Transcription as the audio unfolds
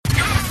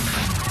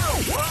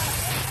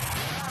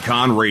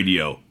Con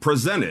Radio,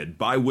 presented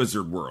by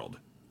Wizard World.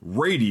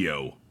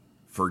 Radio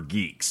for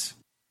geeks.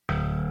 Hey,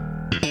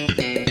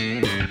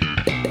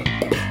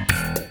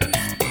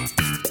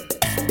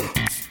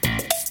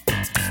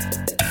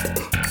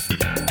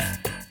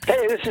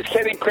 this is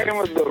Kenny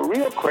Kramer, the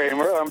real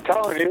Kramer. I'm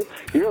telling you,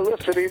 you're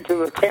listening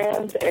to the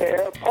Canned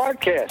Air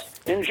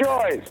Podcast.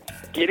 Enjoy.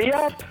 Giddy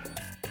up.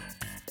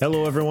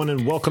 Hello, everyone,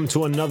 and welcome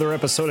to another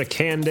episode of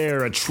Canned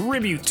Air, a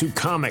tribute to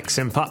comics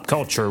and pop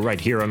culture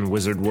right here on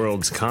Wizard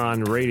World's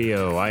Con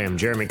Radio. I am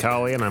Jeremy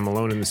Colley, and I'm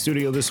alone in the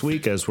studio this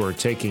week as we're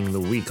taking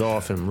the week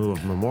off in lieu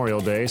of Memorial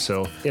Day.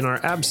 So in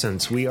our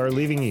absence, we are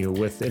leaving you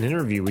with an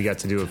interview we got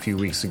to do a few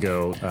weeks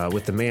ago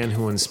with the man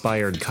who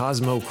inspired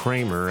Cosmo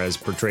Kramer, as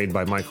portrayed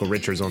by Michael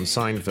Richards on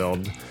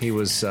Seinfeld. He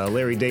was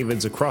Larry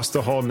David's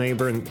across-the-hall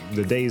neighbor in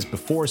the days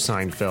before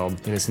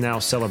Seinfeld, and is now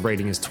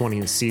celebrating his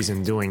 20th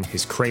season doing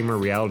his Kramer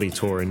reality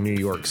tour in New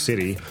York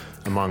City,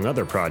 among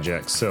other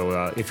projects.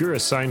 So if you're a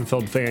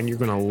Seinfeld fan, you're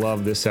going to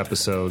love this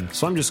episode.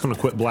 So I'm just going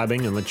to quit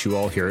blabbing and let you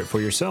all hear it for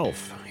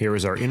yourself. Here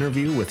is our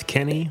interview with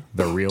Kenny,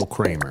 the real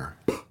Kramer.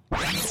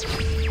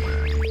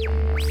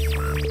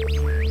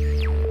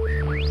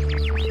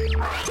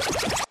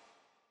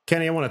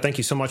 Kenny, I want to thank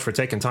you so much for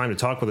taking time to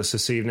talk with us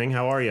this evening.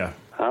 How are you?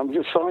 I'm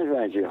just fine,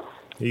 thank you. Are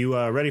you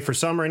ready for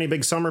summer? Any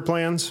big summer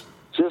plans?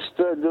 Just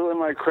doing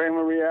my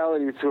Kramer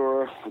reality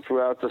tour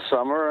throughout the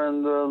summer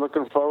and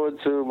looking forward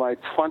to my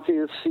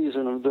 20th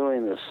season of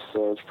doing this.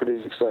 So it's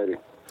pretty exciting.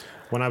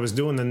 When I was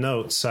doing the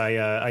notes,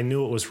 I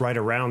knew it was right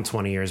around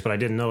 20 years, but I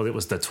didn't know it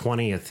was the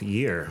 20th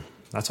year.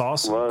 That's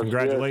awesome. Well,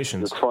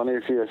 congratulations. Yeah, the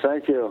 20th year.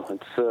 Thank you.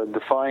 It's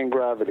defying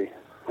gravity.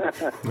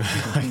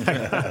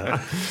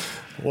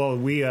 Well,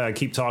 we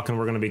keep talking.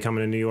 We're going to be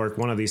coming to New York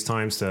one of these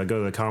times to go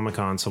to the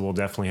Comic-Con, so we'll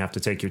definitely have to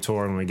take your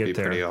tour when we get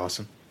there. Pretty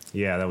awesome.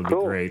 Yeah, that would be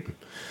great.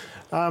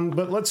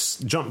 But let's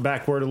jump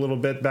backward a little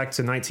bit, back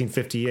to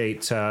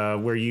 1958,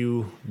 where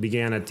you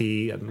began at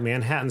the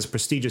Manhattan's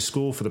prestigious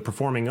School for the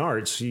Performing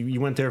Arts.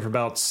 You went there for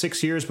about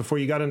 6 years before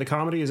you got into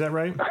comedy, is that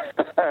right?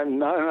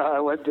 No, I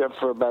went there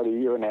for about a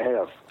year and a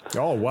half.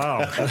 Oh,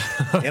 wow.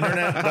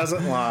 Internet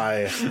doesn't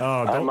lie.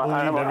 Oh, I'm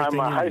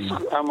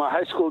a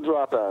high school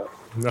dropout.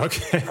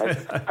 Okay.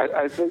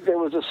 I think there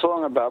was a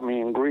song about me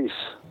in Greece.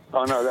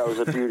 Oh, no, that was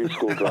a beauty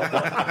school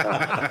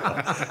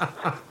dropout.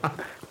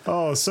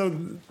 Oh, so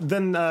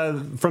then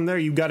from there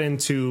you got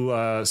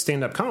into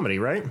stand-up comedy,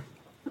 right?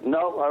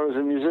 No, I was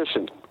a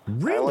musician.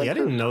 Really? I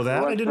didn't know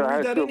that. I didn't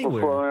read that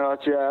anywhere.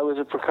 Arts. Yeah, I was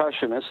a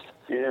percussionist.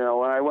 You know,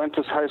 when I went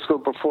to high school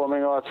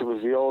performing arts, it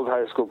was the old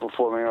high school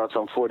performing arts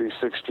on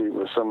 46th Street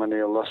where so many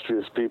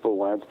illustrious people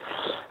went.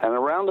 And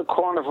around the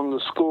corner from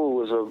the school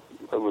was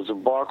a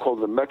bar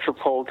called the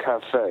Metropole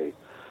Cafe.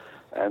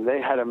 And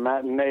they had a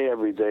matinee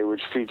every day,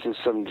 which featured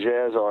some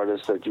jazz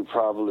artists that you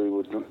probably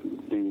would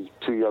be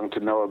too young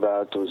to know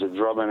about. There was a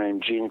drummer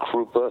named Gene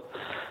Krupa,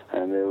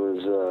 and there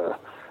was,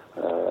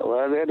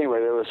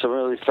 there were some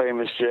really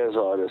famous jazz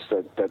artists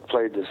that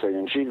played this thing.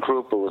 And Gene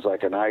Krupa was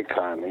like an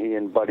icon. He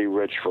and Buddy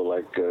Rich were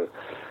like the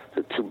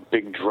two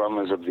big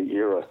drummers of the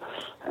era.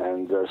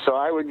 And so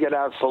I would get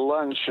out for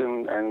lunch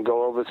and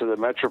go over to the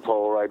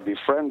Metropole where I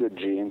befriended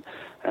Gene,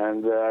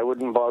 and I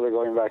wouldn't bother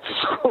going back to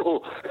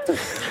school.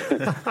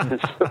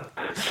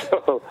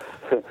 so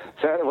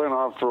that went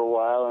on for a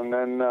while, and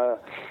then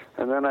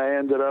I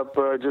ended up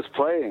just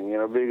playing,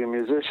 being a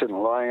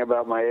musician, lying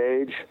about my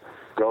age,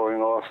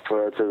 going off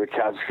to the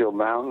Catskill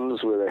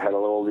Mountains where they had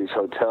all these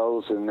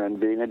hotels, and then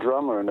being a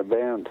drummer in a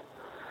band.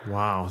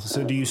 Wow.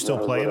 So do you still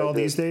play it all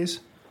these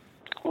days?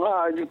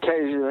 Well,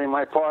 occasionally.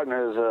 My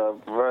partner is a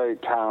very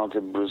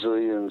talented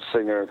Brazilian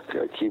singer,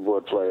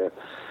 keyboard player,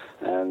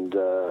 and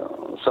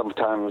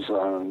sometimes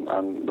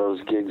on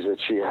those gigs that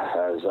she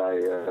has,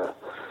 I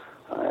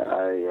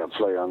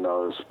play on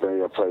those.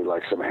 Maybe I play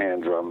like some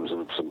hand drums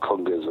and some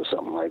congas or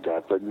something like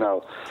that. But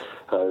no,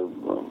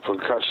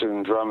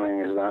 percussion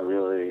drumming is not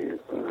really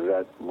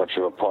that much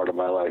of a part of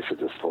my life at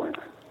this point.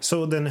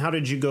 So then how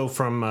did you go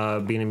from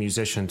being a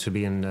musician to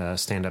being a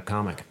stand-up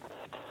comic?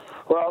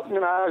 Well,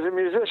 as a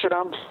musician,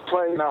 I'm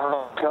playing in a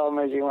hotel,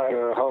 making like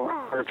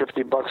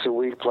 $150 a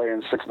week,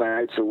 playing 6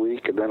 nights a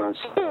week, and then on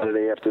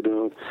Saturday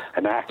afternoon,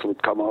 an act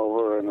would come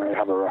over, and they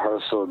have a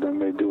rehearsal, and then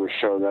they do a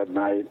show that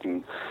night,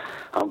 and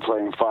I'm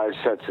playing 5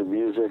 sets of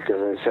music.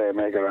 As I say, I'm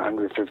making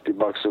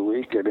 $150 a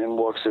week, and in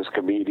walks this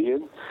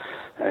comedian,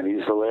 and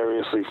he's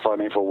hilariously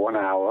funny for 1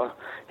 hour.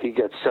 He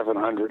gets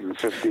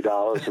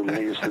 $750, and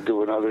he used to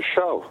do another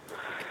show.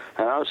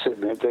 And I was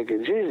sitting there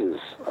thinking,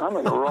 Jesus, I'm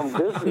in the wrong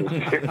business.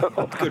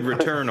 Good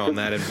return on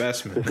that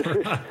investment. This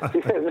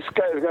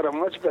guy's got a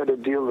much better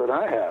deal than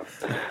I have.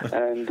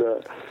 And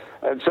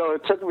so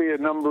it took me a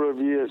number of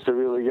years to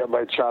really get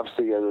my chops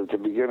together to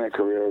begin a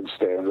career in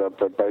stand-up.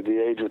 But by the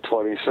age of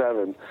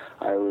 27,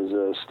 I was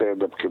a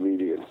stand-up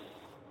comedian.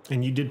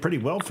 And you did pretty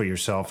well for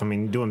yourself. I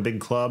mean, doing big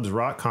clubs,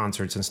 rock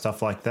concerts, and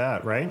stuff like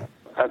that, right?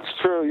 That's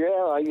true, yeah.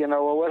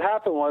 What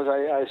happened was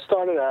I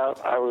started out,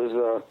 I was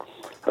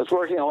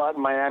working a lot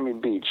in Miami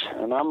Beach,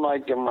 and I'm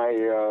like in my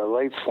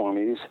late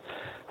 20s,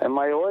 and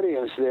my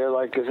audience there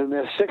is in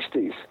their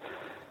 60s.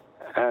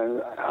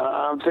 And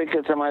I'm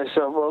thinking to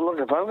myself, well, look,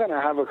 if I'm going to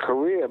have a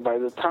career, by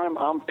the time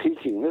I'm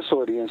peaking, this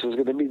audience is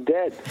going to be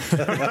dead.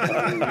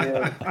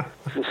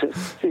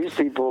 These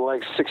people are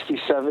like 60,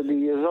 70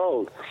 years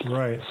old.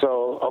 Right.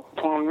 So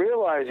upon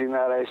realizing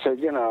that, I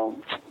said,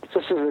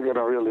 this isn't going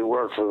to really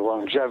work for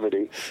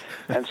longevity.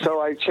 And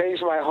so I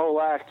changed my whole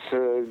act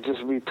to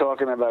just be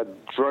talking about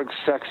drugs,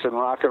 sex, and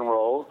rock and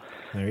roll.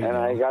 And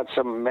I got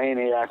some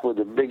maniac with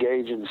a big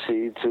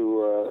agency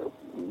to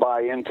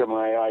buy into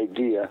my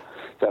idea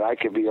that I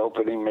could be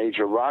opening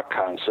major rock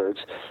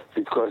concerts,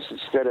 because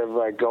instead of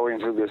like going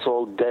through this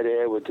old dead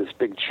air with this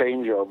big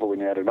changeover when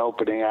you had an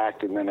opening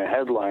act and then a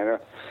headliner,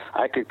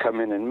 I could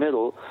come in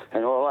middle,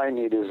 and all I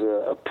need is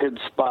a pid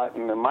spot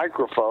and a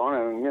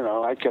microphone, and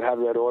I could have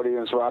that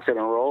audience rocking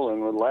and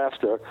rolling with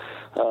laughter,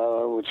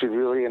 which would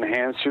really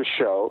enhance your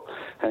show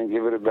and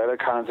give it a better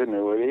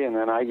continuity. And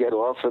then I get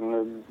off,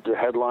 and the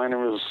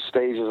headliner's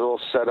stage is all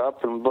set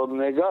up, and boom,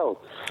 they go.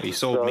 He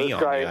sold me on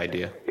the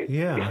idea.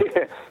 Yeah.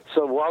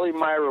 So Wally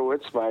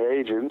Meyerowitz, my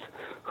agent,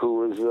 who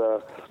was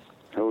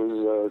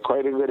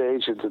quite a good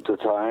agent at the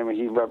time,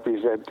 he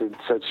represented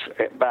such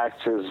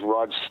acts as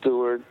Rod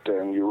Stewart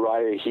and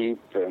Uriah Heep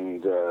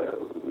and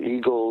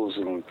Eagles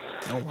and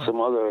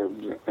some other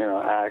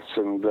acts,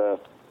 and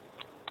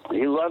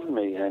he loved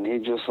me, and he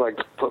just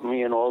put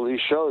me in all these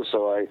shows.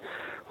 So I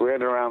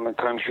ran around the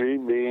country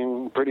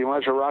being pretty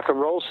much a rock and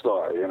roll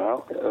star. It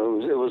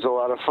was a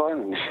lot of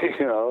fun.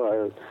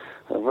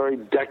 A very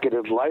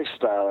decadent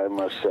lifestyle, I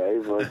must say,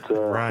 but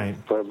right.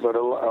 but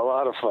a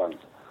lot of fun.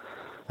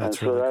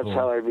 That's and so really that's cool.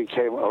 how I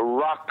became a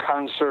rock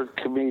concert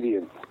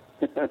comedian.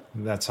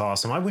 That's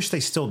awesome. I wish they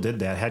still did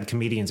that. Had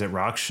comedians at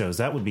rock shows.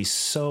 That would be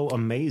so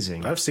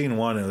amazing. I've seen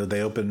one.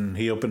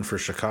 He opened for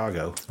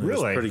Chicago. It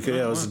Really? was pretty good.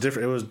 Yeah,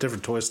 it was a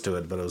different twist to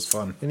it, but it was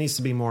fun. It needs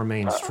to be more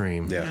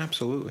mainstream. Yeah.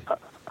 Absolutely.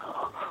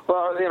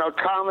 Well,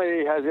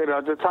 comedy has,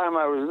 at the time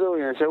I was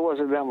doing it, there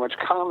wasn't that much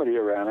comedy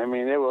around. I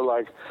mean, there were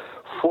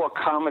 4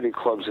 comedy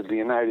clubs in the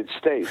United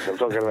States. I'm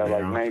talking about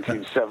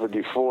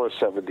 1974,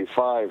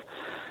 75.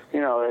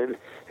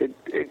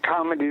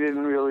 Comedy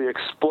didn't really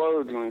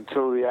explode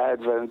until the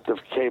advent of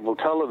cable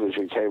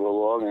television came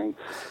along,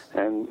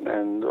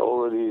 and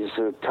all of these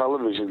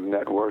television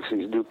networks,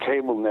 these new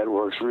cable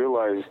networks,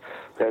 realized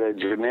that a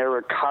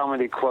generic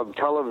comedy club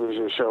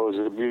television show is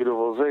a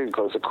beautiful thing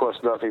because it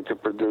costs nothing to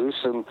produce,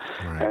 and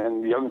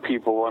young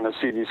people want to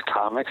see these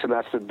comics, and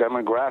that's the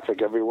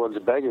demographic everyone's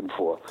begging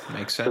for.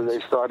 Makes sense. So they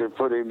started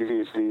putting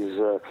these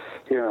stand-up,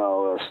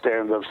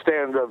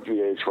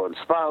 VH1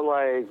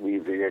 Spotlight,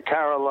 Evening at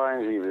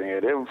Caroline's, Evening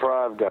at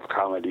Improv, Def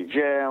Comedy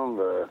Jam.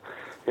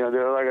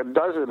 There are a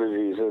dozen of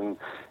these, and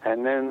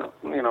then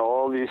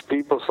all these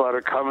people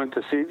started coming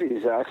to see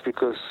these acts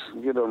because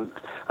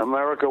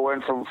America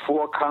went from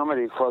 4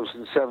 comedy clubs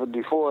in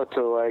 '74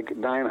 to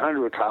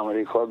 900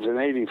 comedy clubs in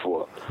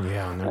 '84.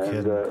 Yeah, no and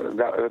kidding.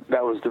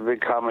 that was the big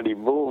comedy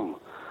boom.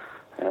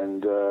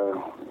 And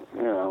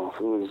it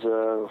was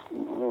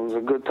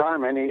a good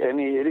time. Any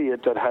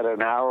idiot that had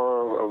an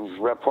hour of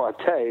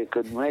repartee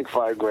could make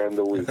 $5,000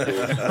 a week.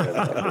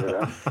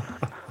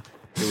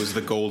 It was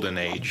the golden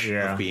age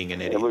of being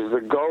an idiot. It was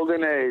the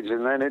golden age,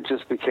 and then it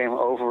just became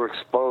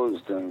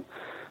overexposed, and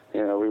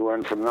we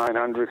went from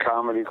 900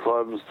 comedy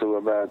clubs to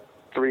about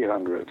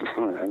 300,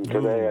 and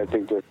today I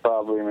think there's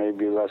probably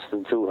maybe less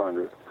than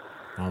 200.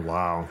 Oh,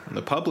 wow. And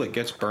the public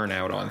gets burnt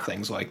out on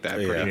things like that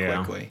pretty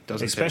quickly.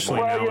 Doesn't Especially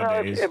take long.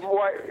 nowadays.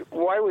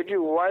 Why would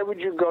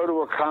you go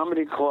to a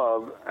comedy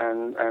club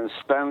and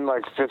spend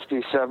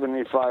 $50,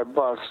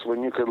 $75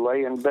 when you could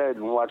lay in bed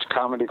and watch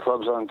comedy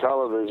clubs on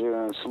television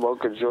and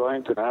smoke a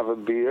joint and have a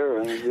beer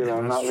and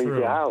not leave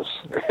your house?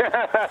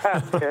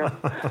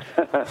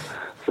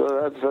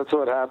 So that's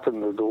what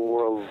happened to the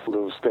world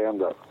of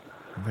stand-up.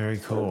 Very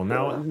cool.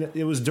 Now,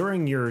 it was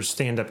during your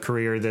stand-up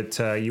career that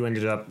you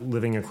ended up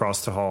living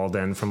across the hall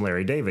then from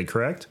Larry David,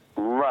 correct?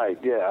 Right,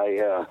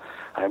 yeah.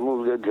 I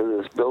moved into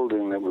this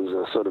building that was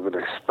a sort of an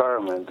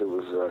experiment. It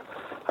was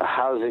a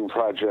housing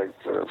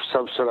project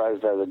subsidized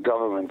by the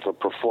government for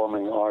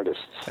performing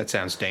artists. That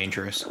sounds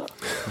dangerous.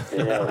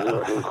 Yeah,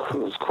 it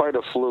was quite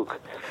a fluke.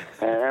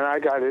 And I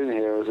got in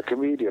here as a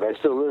comedian. I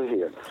still live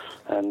here.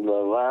 And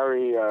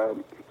Larry...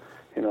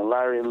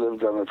 Larry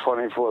lived on the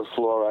 24th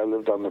floor. I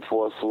lived on the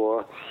 4th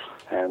floor,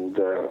 and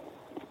then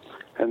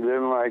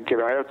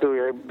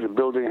after the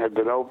building had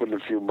been open a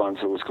few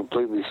months, it was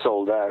completely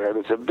sold out. And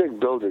it's a big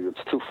building.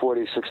 It's 2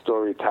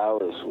 46-story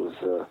towers with,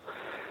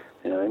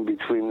 in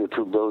between the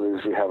 2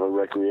 buildings, we have a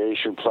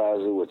recreation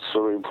plaza with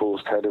swimming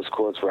pools, tennis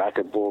courts,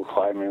 racquetball,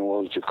 climbing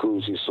walls,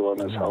 jacuzzi,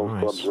 saunas, health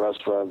clubs,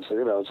 restaurants.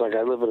 It's like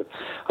I live at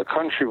a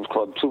country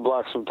club 2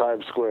 blocks from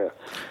Times Square,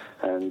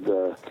 and.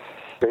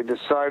 They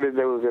decided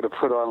they were going to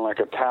put on a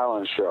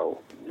talent show,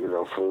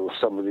 for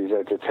some of these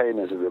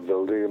entertainers in the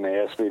building, and they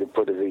asked me to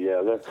put it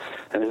together.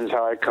 And this is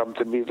how I come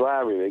to meet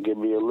Larry. They give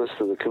me a list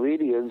of the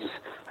comedians.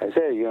 I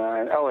say,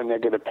 and they're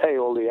going to pay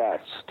all the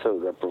acts, too,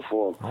 that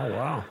perform. Oh,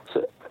 wow.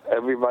 So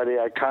everybody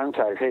I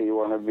contact, hey, you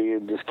want to be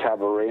in this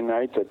cabaret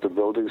night that the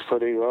building's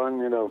putting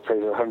on?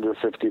 Pays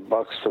 $150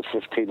 for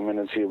 15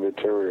 minutes of your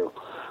material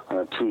on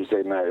a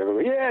Tuesday night. I go,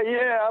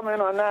 yeah, I'm in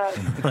on that.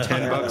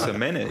 $10 a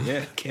minute,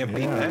 yeah, can't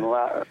beat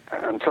that.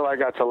 Until I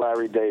got to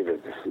Larry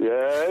David. Yeah,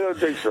 I don't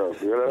think so,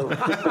 you know.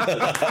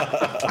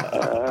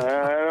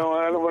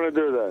 I don't want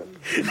to do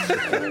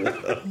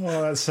that.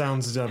 Well, that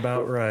sounds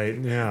about right,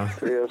 yeah.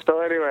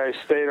 So anyway,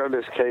 I stayed on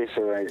this case,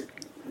 and I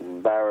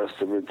embarrassed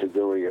him into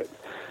doing it.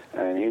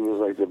 And he was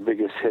like the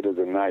biggest hit of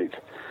the night.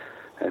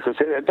 Because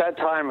at that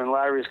time in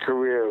Larry's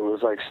career, it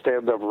was like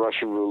stand-up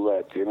Russian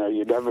roulette. You know,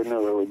 you never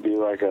knew it would be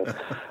like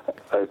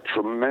a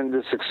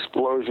tremendous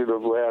explosion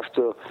of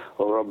laughter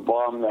or a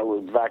bomb that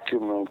would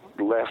vacuum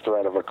the laughter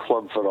out of a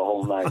club for the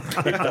whole night.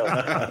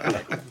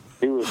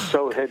 He was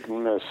so hit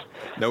and miss.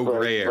 No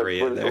gray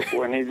area there.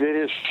 When he did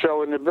his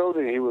show in the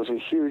building, he was a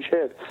huge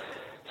hit.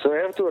 So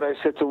afterward, I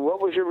said to him,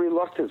 what was your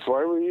reluctance?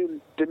 Why were you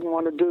didn't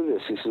want to do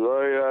this? He said,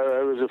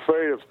 I was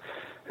afraid of...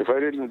 If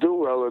I didn't do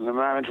well and the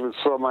management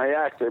saw my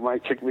act, they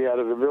might kick me out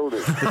of the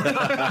building.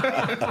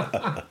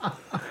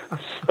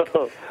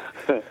 So,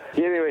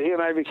 anyway, he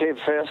and I became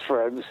fast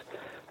friends,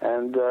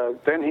 and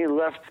then he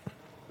left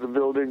the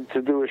building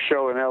to do a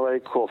show in L.A.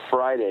 called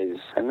Fridays.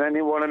 And then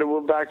he wanted to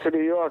move back to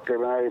New York,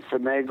 and I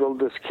finagled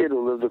this kid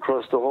who lived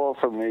across the hall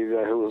from me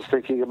who was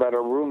thinking about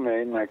a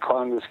roommate, and I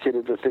conned this kid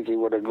into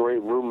thinking what a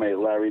great roommate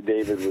Larry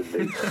David would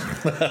be.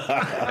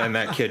 And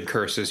that kid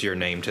curses your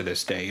name to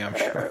this day, I'm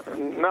sure.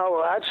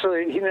 No,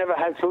 actually, he never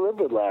had to live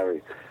with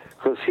Larry,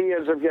 because he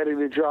ends up getting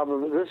the job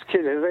of this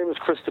kid. His name was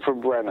Christopher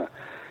Brenner.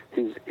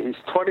 He's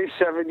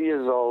 27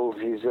 years old.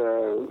 He's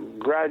a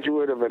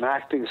graduate of an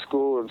acting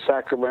school in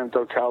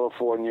Sacramento,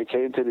 California.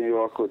 Came to New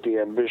York with the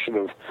ambition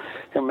of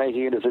him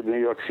making it as a New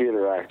York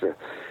theater actor.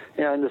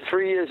 You know, in the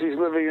 3 years he's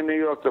living in New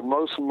York, the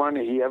most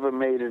money he ever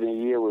made in a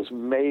year was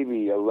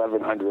maybe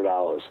 $1,100.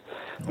 Wow.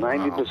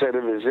 90%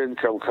 of his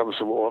income comes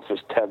from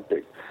office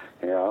temping,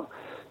 you know.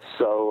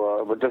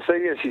 So, but the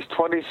thing is, he's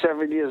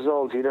 27 years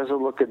old. He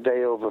doesn't look a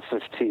day over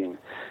 15.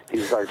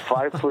 He's like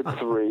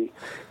 5'3".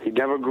 He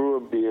never grew a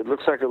beard.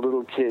 Looks like a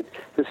little kid.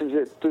 This is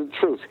it. The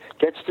truth.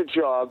 Gets the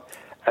job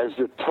as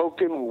the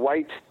token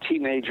white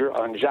teenager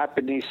on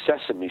Japanese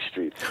Sesame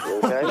Street.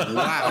 Okay?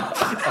 Wow.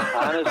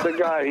 Honest to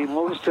God, he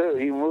moves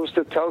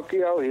to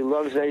Tokyo. He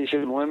loves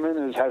Asian women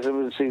and hasn't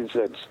been seen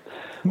since.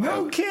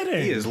 No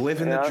kidding. He is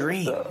living the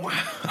dream. Wow.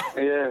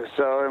 Yeah,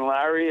 so and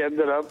Larry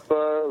ended up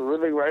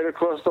living right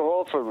across the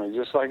hall from me,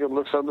 just like it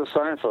looks on the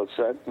Seinfeld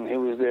set. And he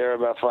was there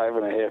about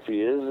 5.5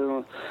 years,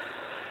 and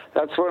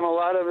that's when a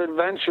lot of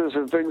adventures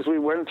and things we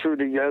went through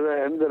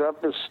together ended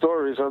up as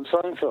stories on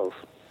Seinfeld.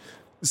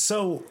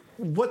 So,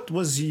 what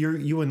was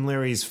you and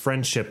Larry's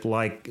friendship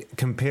like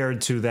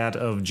compared to that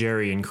of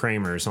Jerry and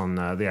Kramer's on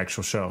the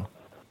actual show?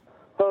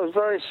 Well, it was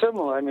very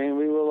similar. I mean,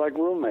 we were like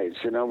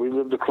roommates. You know, we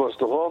lived across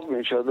the hall from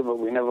each other, but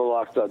we never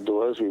locked our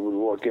doors. We would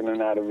walk in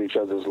and out of each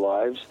other's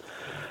lives.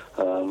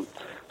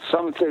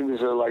 Some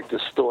things are like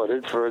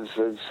distorted. For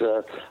instance,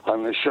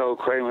 on the show,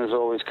 Kramer's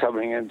always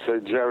coming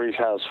into Jerry's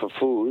house for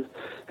food.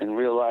 In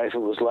real life, it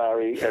was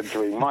Larry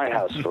entering my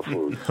house for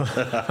food.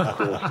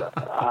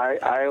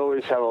 I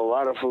always have a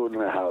lot of food in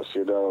the house,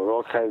 you know,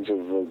 all kinds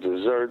of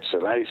desserts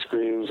and ice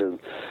creams. And,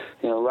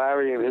 you know,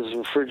 Larry in his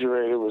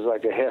refrigerator was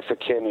like a half a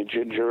can of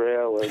ginger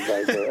ale and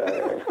like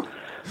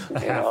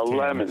a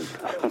lemon.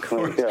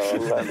 A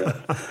lemon.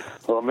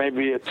 Or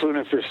maybe a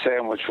tuna fish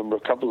sandwich from a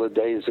couple of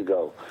days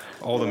ago.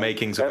 All the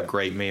makings of a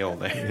great meal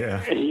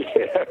there.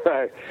 Yeah,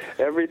 right.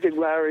 Everything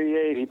Larry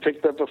ate, he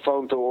picked up a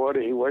phone to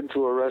order. He went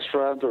to a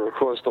restaurant or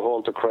across the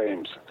hall to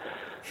Kramer's.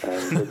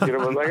 And, you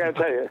know, like I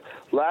tell you,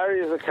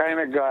 Larry is the kind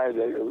of guy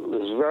that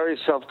is very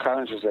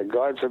self-conscious that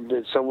God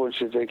forbid someone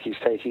should think he's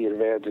taking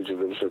advantage of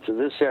him. So to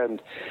this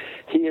end,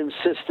 he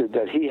insisted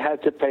that he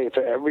had to pay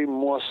for every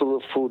morsel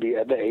of food he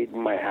ever ate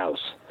in my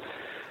house.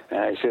 And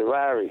I said,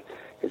 Larry,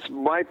 it's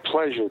my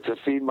pleasure to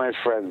feed my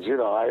friends. You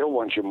know, I don't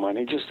want your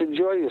money. Just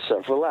enjoy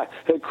yourself. Relax.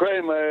 Hey,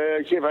 Kramer,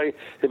 if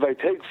I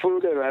take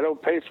food and I don't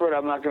pay for it,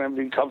 I'm not going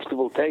to be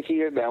comfortable taking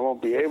it, and I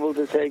won't be able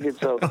to take it.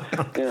 So,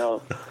 you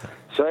know.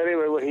 So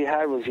anyway, what he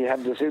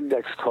had this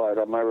index card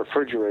on my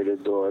refrigerator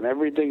door, and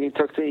everything he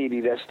took to eat,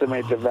 he'd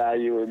estimate the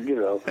value, and, you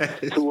know,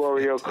 2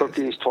 Oreo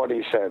cookies,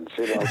 20 cents,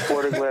 you know, a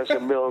quarter glass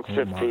of milk,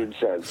 15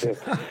 cents.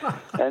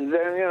 And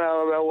then, you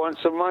know, about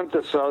once a month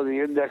or so, the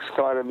index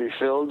card would be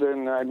filled,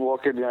 and I'd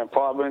walk in the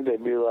apartment,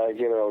 there'd be like,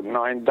 you know,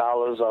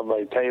 $9 on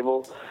my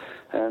table,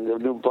 and a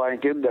new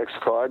blank index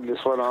card.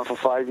 This went on for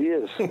 5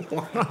 years.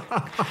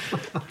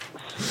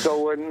 So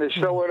when the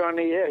show went on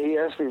the air, he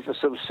asked me for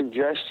some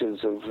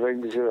suggestions of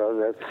things, you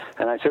know,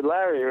 and I said,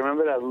 Larry,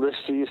 remember that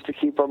list you used to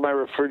keep on my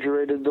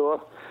refrigerator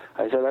door?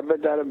 I said, I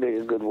bet that'd be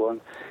a good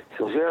one. He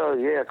goes,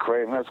 yeah,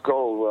 Kramer, that's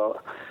gold.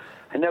 Well,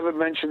 I never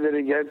mentioned it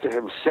again to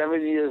him.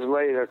 7 years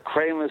later,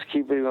 Kramer's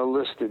keeping a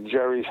list in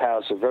Jerry's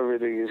house of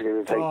everything he's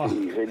going to take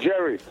to eat. Hey,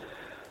 Jerry,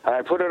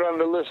 I put it on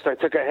the list. I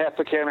took a half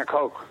a can of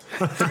Coke.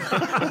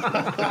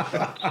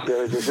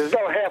 There's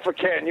no half a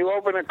can. You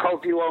open a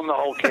Coke, you own the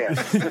whole can.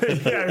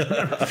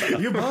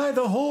 You buy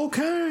the whole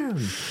can.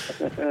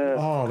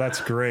 Oh, that's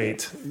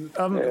great.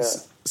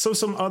 So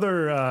some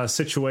other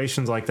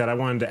situations like that I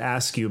wanted to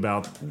ask you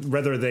about,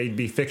 whether they'd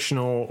be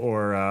fictional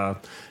or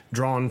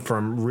drawn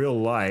from real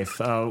life.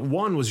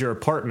 One was your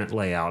apartment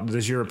layout.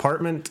 Does your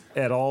apartment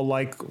at all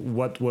like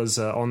what was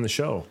on the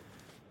show?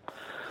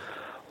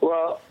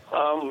 Well,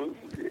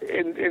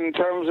 in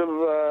terms of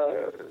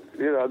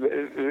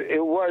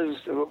it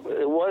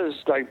was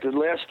like the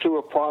last two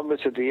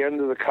apartments at the end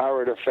of the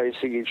corridor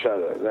facing each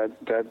other.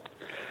 That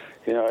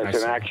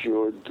it's an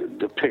actual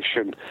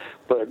depiction.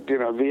 But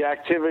the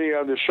activity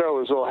on the show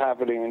is all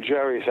happening in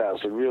Jerry's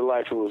house. In real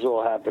life, it was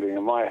all happening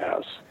in my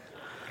house.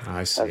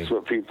 I see. That's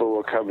where people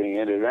were coming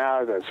in and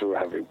out. That's where we're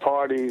having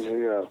parties.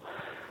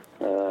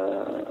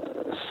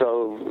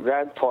 So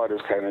that part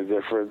is kind of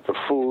different. The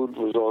food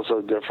was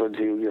also different.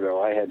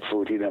 I had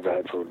food. He never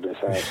had food in his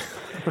house.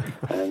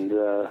 And,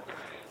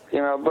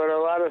 but a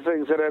lot of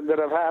things that ended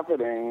up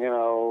happening,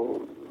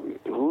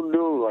 who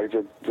knew, like,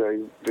 that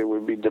they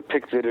would be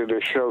depicted in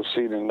a show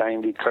seen in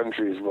 90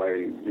 countries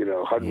by,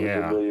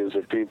 hundreds of millions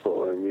of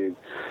people. I mean,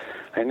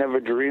 I never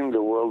dreamed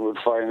the world would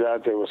find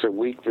out there was a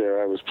week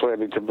there I was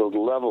planning to build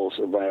levels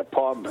in my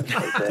apartment.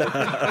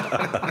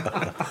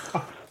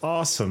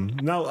 Awesome.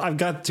 Now, I've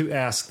got to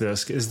ask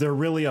this. Is there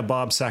really a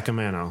Bob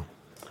Sacamano?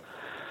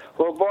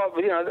 Well, Bob,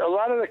 a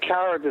lot of the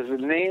characters, the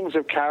names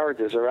of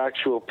characters are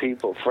actual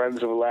people,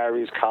 friends of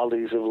Larry's,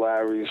 colleagues of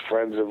Larry's,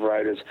 friends of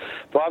writers.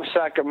 Bob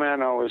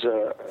Sacamano is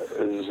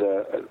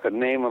a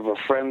name of a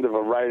friend of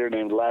a writer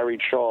named Larry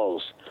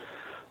Charles,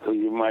 who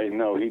you might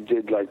know. He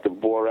did, like, the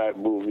Borat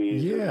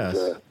movies. Yes.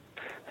 And,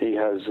 he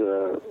has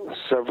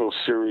several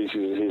series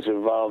he's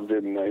involved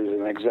in. He's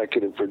an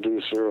executive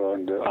producer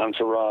on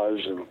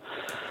Entourage. And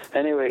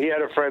anyway, he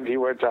had a friend he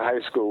went to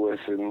high school with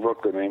in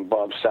Brooklyn named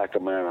Bob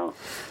Sacamano.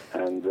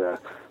 And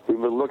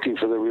we've been looking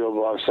for the real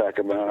Bob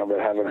Sacamano, but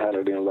haven't had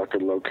any luck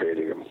in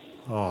locating him.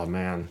 Oh,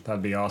 man,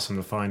 that'd be awesome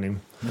to find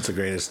him. That's the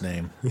greatest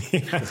name.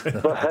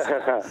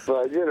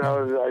 But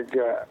like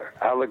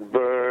Alec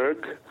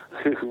Berg,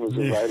 who was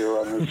a writer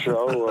on the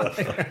show.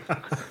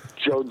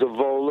 Joe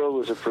Davola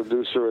was a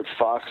producer at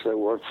Fox that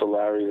worked for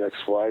Larry's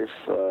ex-wife.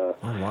 Oh,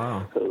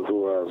 wow.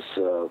 Who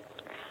else?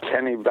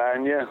 Kenny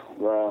Banya.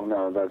 Well,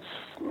 no, that's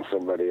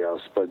somebody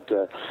else. But,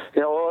 a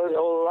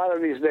lot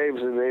of these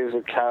names are names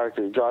of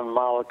characters. John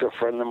Molick, a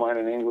friend of mine,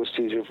 an English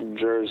teacher from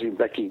Jersey.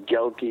 Becky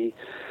Gelke,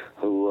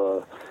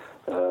 who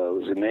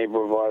was a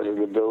neighbor of ours in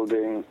the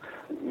building.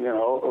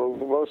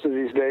 Most of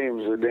these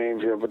names are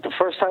names, but the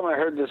first time I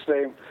heard this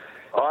name,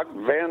 Art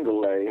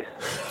Vandelay,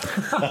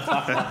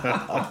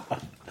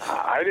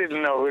 I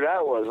didn't know who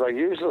that was. Like,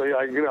 usually,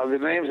 the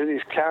names of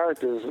these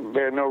characters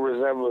bear no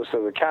resemblance to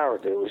the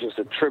character. It was just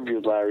a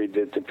tribute Larry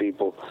did to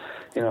people,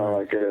 it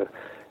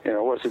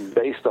wasn't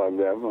based on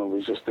them. It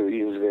was just to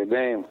use their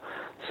name.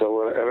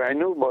 So, and I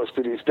knew most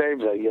of these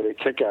names. I get a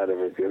kick out of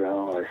it,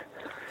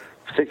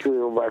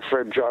 particularly with my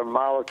friend John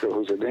Mollica,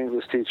 who's an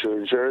English teacher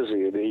in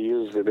Jersey, and he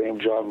used the name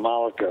John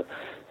Mollica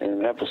in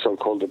an episode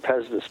called The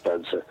Pez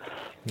Dispenser.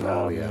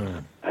 Oh,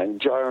 yeah. And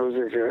John was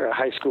a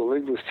high school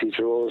English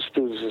teacher. All the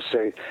students would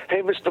say,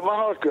 "Hey, Mr.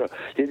 Mollica,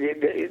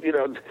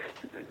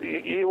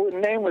 your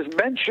name was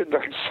mentioned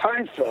on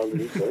Seinfeld."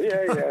 He'd go,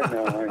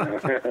 I know.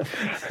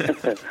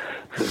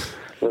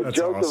 But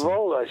Joe awesome.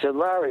 Davola, I said,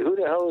 "Larry, who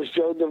the hell is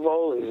Joe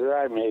Davola?" He said,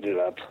 "I made it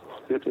up."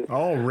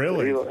 Oh,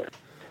 really?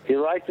 He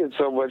liked it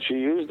so much he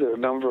used it a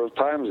number of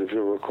times, if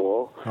you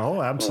recall.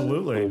 Oh,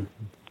 absolutely.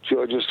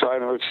 George is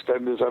trying to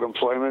extend his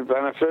unemployment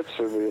benefits,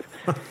 and the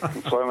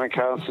employment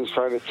council is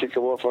trying to kick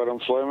him off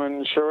unemployment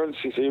insurance.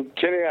 He said, "You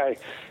kidding?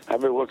 I've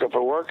been looking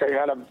for work. I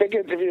had a big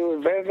interview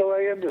with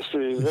Vandelay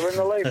Industries. They're in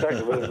the latex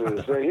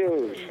business. They're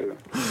huge."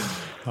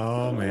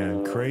 Oh,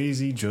 man.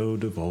 Crazy Joe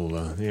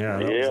Davola. Yeah,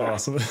 that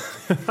was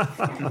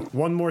awesome.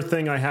 One more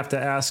thing I have to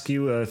ask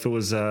you, if it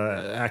was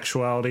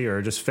actuality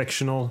or just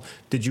fictional,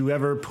 did you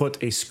ever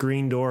put a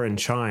screen door and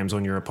chimes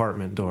on your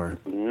apartment door?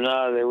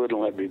 No, they wouldn't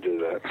let me do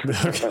that.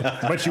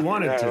 Okay. But you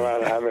wanted to.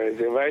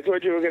 I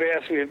thought you were going to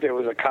ask me if there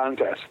was a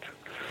contest.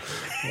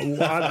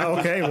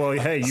 Okay, well,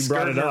 hey, you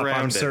brought it up.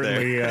 I'm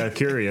certainly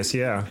curious,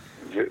 yeah.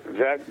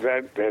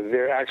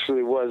 There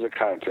actually was a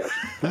contest.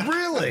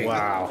 Really?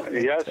 Wow.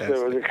 Yes,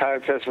 there was a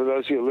contest. For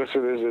those of you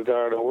listeners that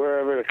aren't aware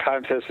of it, a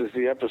contest is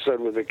the episode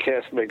where the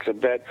cast makes a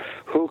bet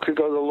who could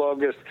go the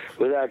longest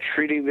without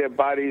treating their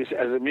bodies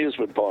as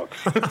amusement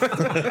parks.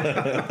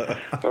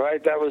 All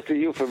right, that was the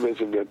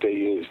euphemism that they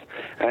used.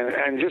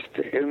 And just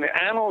in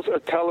the annals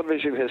of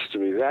television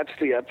history, that's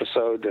the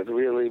episode that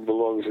really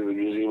belongs in the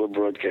Museum of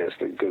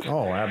Broadcasting.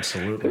 Oh,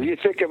 absolutely. If you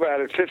think about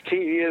it, 15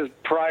 years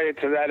prior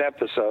to that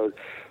episode,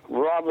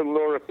 Rob and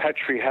Laura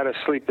Petrie had to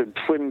sleep in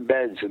twin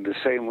beds in the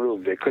same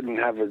room. They couldn't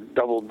have a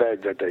double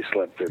bed that they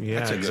slept in.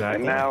 Yeah, exactly.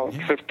 And now,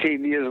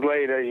 15 years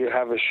later, you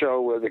have a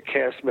show where the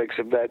cast makes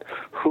a bet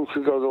who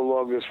could go the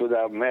longest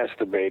without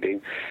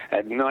masturbating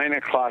at 9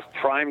 o'clock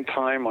prime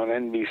time on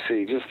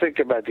NBC. Just think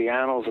about the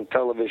annals of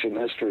television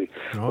history.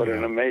 What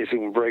an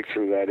amazing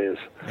breakthrough that is.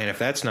 And if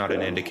that's not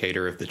an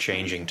indicator of the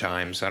changing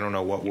times, I don't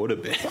know what would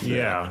have been.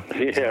 Yeah.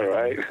 Yeah,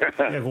 right.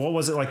 What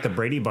was it like the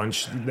Brady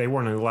Bunch? They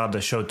weren't allowed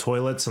to show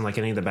toilets in like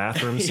any of the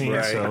bathroom scenes.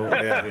 Right. So,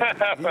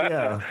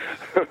 yeah.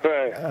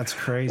 Right. That's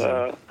crazy.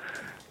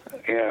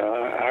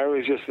 I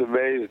was just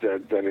amazed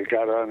that it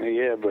got on the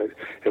air, but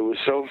it was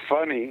so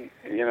funny,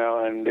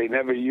 and they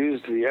never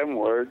used the M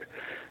word,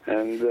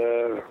 and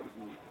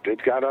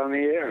it got on the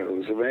air. It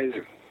was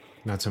amazing.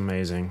 That's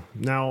amazing.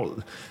 Now,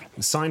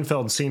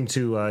 Seinfeld seemed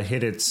to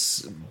hit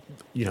its,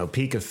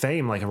 peak of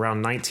fame like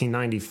around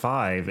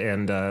 1995,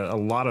 and a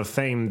lot of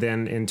fame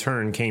then in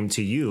turn came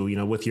to you,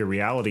 with your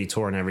reality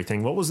tour and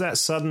everything. What was that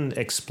sudden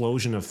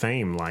explosion of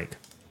fame like?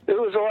 It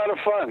was a lot of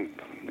fun.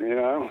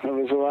 It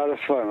was a lot of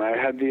fun. I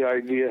had the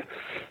idea.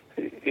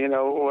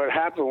 What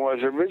happened was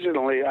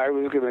originally I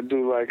was going to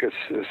do like a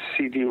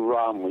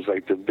CD-ROM was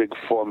like the big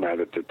format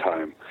at the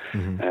time,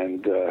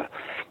 and there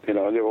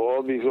were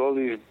all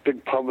these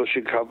big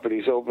publishing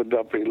companies opened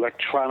up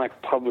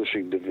electronic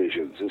publishing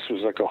divisions. This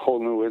was like a whole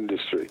new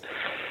industry,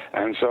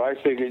 and so I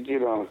figured,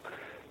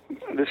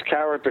 this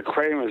character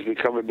Kramer is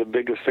becoming the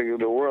biggest thing in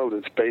the world.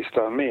 It's based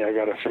on me. I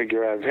got to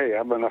figure out, hey,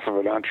 I'm enough of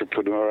an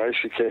entrepreneur. I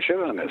should cash in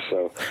on this.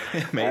 So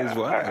may as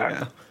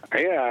well.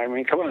 I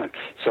mean, come on.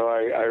 So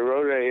I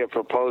wrote a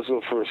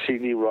proposal for a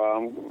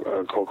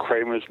CD-ROM called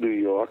Kramer's New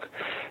York.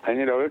 And,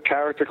 the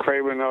character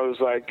Kramer knows,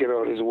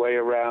 his way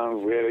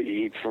around, where to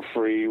eat for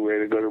free,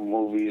 where to go to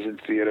movies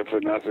and theater for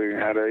nothing,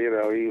 how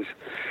to, he's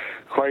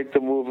quite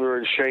the mover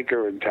and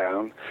shaker in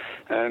town.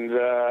 And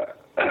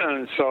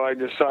so I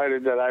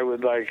decided that I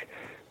would,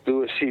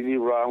 do a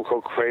CD-ROM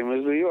called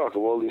Kramer's New York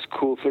of all these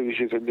cool things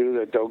you can do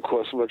that don't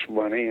cost much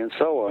money and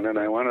so on. And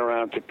I went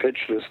around to pitch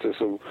this to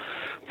some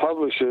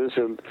publishers,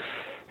 and,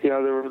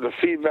 the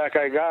feedback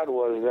I got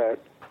was that,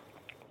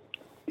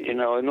 in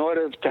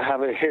order to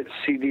have a hit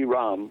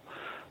CD-ROM,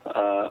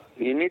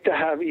 you need to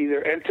have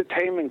either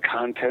entertainment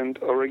content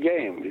or a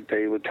game.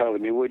 They were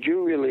telling me, what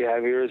you really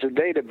have here is a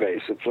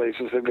database of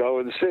places to go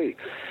and see.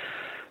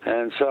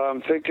 And so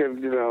I'm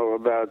thinking,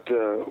 about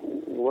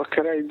what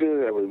could I do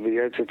that would be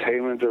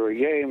entertainment or a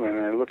game? And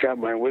I look out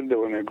my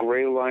window and a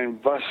gray line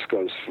bus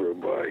goes through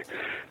by.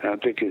 And I'm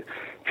thinking,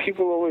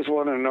 people always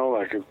want to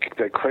know,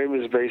 that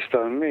Kramer's based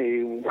on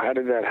me. How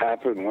did that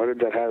happen? What did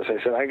that happen? So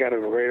I said, I got a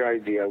great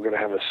idea. I'm going to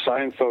have a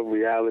Seinfeld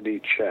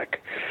reality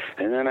check.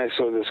 And then I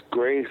saw this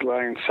gray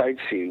line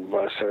sightseeing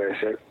bus, and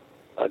I said,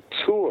 a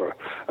tour,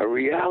 a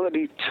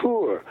reality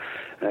tour.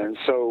 And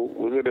so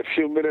within a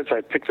few minutes,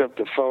 I picked up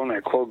the phone.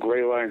 I called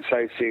Gray Line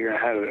Sightseeing. I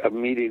had a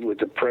meeting with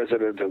the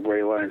president of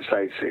Gray Line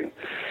Sightseeing.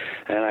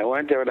 And I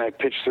went there and I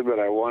pitched him that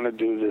I want to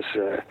do this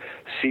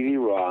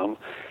CD-ROM.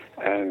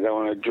 And I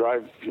want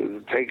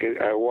to take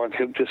it. I want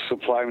him to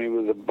supply me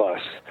with a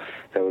bus.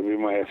 That would be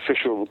my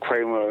official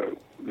Kramer,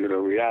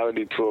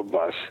 reality tour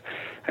bus.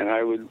 And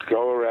I would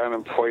go around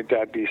and point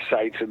out these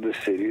sites in the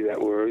city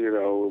that were,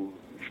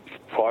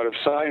 part of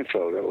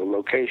Seinfeld, that were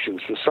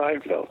locations for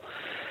Seinfeld.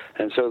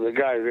 And so the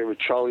guy,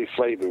 Charlie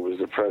Flayton was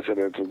the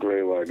president of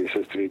Gray Line. He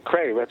says to me,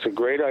 Craig, that's a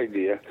great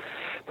idea,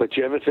 but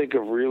you ever think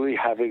of really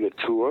having a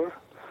tour?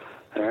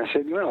 And I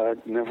said, no,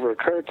 that never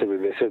occurred to me.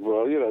 They said,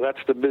 well, that's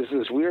the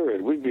business we're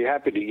in. We'd be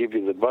happy to give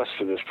you the bus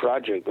for this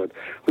project, but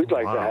we'd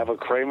like to have a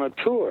Kramer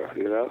tour,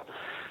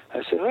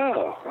 I said,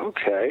 oh,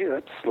 okay,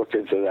 let's look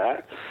into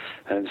that.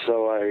 And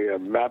so I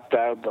mapped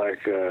out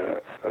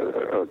a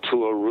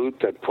tour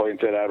route that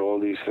pointed out all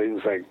these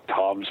things like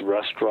Tom's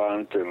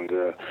Restaurant and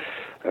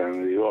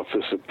the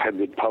office of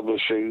Pendant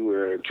Publishing,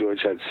 where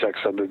George had sex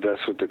on the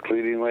desk with the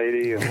cleaning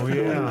lady, and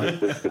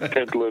the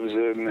Ted lives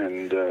in,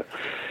 and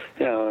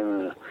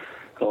and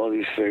all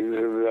these things.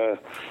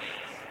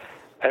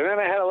 And then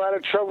I had a lot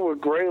of trouble with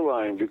Gray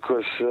Line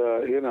because, we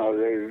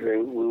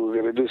were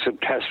going to do some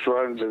test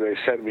runs, and they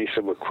sent me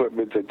some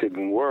equipment that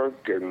didn't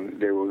work,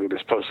 and they were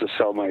supposed to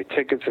sell my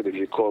tickets, and if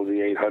you called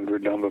the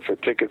 800 number for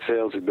ticket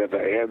sales, it never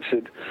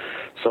answered.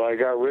 So I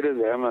got rid of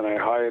them, and I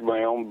hired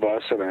my own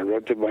bus, and I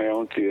rented my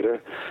own theater.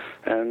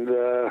 And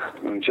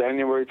on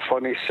January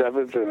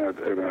 27th,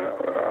 in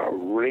a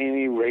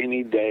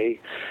rainy day,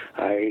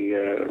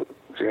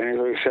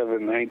 January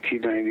 7,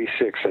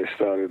 1996, I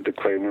started the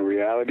Kramer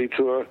reality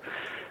tour,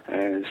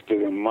 and it's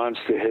been a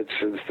monster hit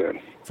since then.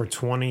 For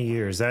 20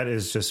 years. That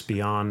is just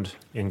beyond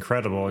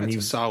incredible. That's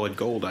a solid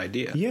gold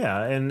idea.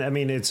 Yeah, and I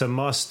mean, it's a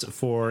must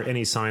for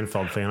any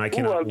Seinfeld fan. I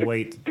cannot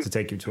wait to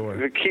take your tour.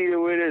 The key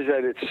to it is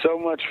that it's so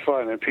much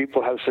fun, and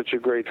people have such a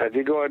great time.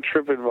 You go on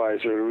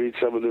TripAdvisor and read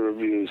some of the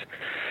reviews.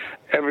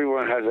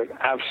 Everyone has an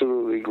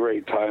absolutely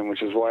great time,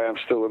 which is why I'm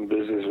still in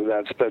business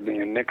without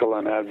spending a nickel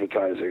on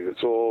advertising.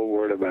 It's all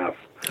word of mouth.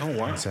 Oh,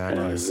 wow.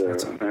 Exactly.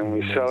 And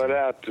we sell it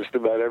out just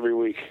about every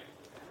week.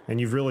 And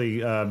you've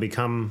really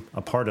become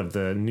a part of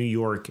the New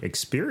York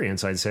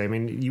experience, I'd say. I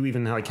mean, you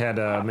even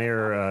had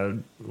Mayor,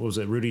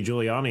 Rudy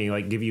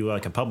Giuliani, give you a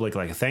public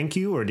thank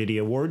you, or did he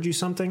award you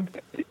something?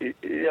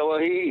 Yeah, well,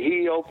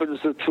 he opens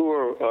the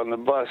tour on the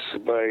bus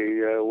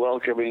by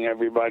welcoming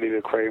everybody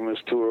to Kramer's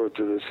tour,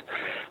 to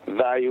this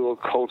valuable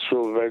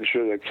cultural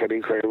venture that Kenny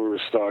Kramer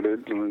has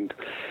started, and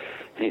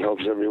he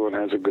hopes everyone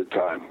has a good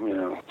time.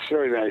 It's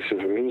very nice of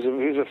him.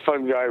 He was a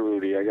fun guy,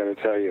 Rudy. I got to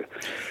tell you.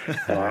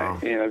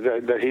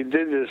 That he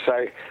did this.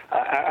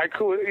 I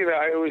could.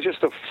 It was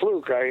just a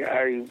fluke.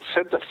 I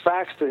sent a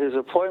fax to his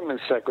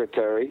appointment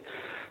secretary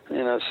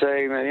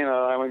saying that,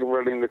 I'm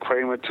running the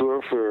Kramer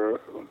tour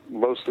for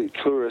mostly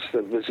tourists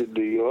that visit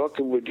New York,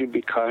 and would you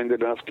be kind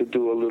enough to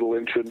do a little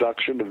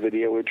introduction, a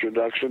video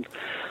introduction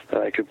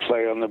that I could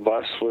play on the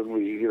bus when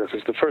we,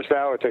 because the first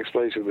hour takes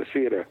place in the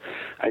theater.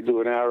 I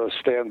do an hour of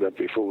stand-up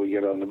before we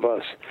get on the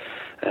bus.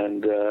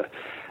 And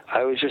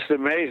I was just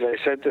amazed. I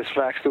sent this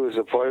fax to his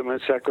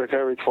appointment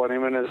secretary. 20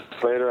 minutes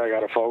later, I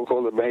got a phone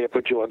call. The mayor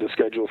put you on the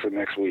schedule for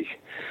next week.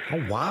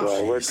 Oh, wow. So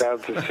I went down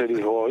to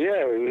City Hall.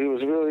 Yeah, he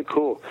was really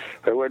cool.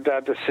 I went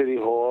down to City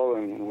Hall,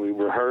 and we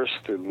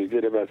rehearsed, and we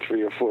did about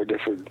 3 or 4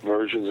 different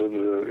versions of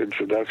the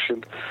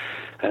introduction.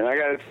 And I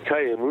got to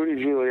tell you,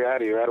 Rudy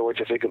Giuliani, I don't know what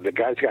you think of the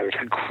guy's got an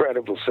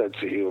incredible sense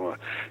of humor.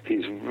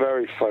 He's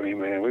very funny,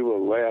 man. We were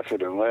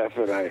laughing and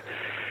laughing.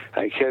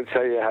 I can't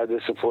tell you how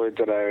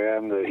disappointed I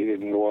am that he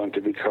didn't go on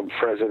to become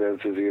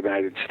president of the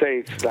United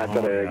States. Not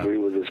that I agree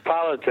with his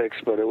politics,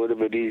 but it would have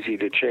been easy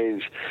to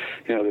change,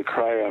 the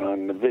cryon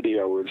on the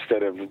video.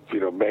 Instead of,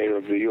 mayor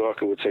of New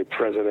York, it would say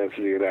president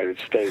of the United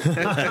States.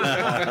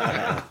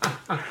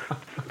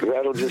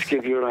 That'll just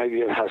give you an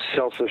idea of how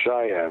selfish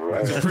I am,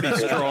 right? It's a pretty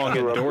strong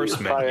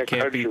endorsement. You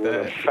can't beat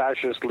that. A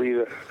fascist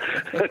leader.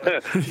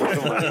 My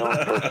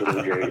own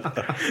personal game.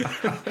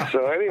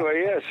 So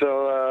anyway,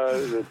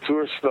 the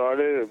tour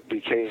started. It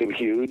became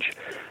huge.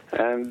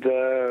 And,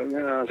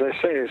 as I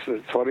say, it's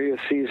the 20th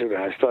season.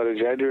 I started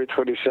January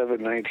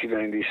 27,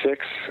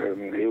 1996,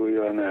 and here we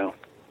are now.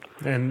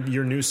 And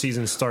your new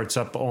season starts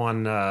up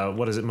on,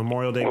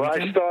 Memorial Day weekend?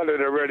 Well, I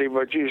started already,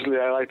 but usually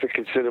I like to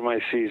consider my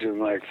season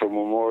like from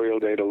Memorial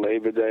Day to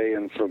Labor Day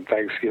and from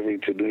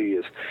Thanksgiving to New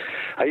Year's.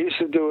 I used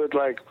to do it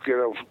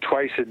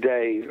twice a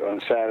day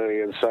on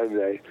Saturday and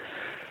Sunday,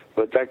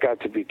 but that got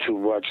to be too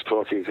much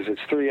talking because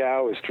it's 3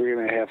 hours,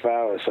 3.5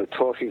 hours. So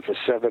talking for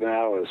 7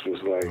 hours was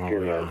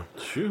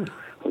Shoot.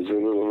 was a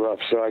little rough.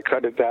 So I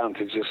cut it down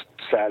to just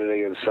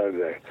Saturday and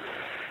Sunday.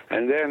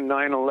 And then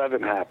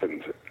 9/11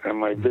 happened, and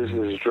my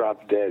business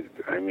dropped dead.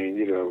 I mean,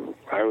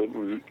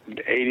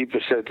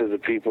 80% of the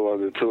people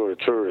on the tour are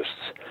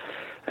tourists,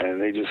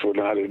 and they just were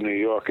not in New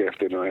York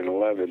after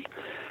 9/11.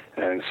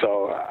 And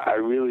so I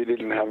really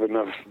didn't have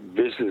enough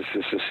business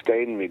to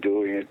sustain me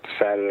doing it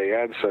Saturday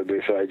and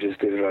Sunday, so I just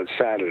did it on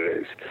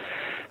Saturdays.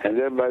 And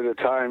then by the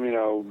time,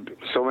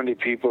 so many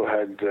people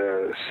had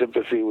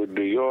sympathy with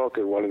New York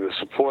and wanted to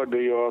support New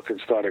York and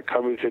started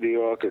coming to New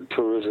York, and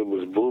tourism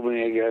was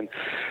booming again.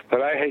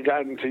 But I had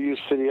gotten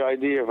used to the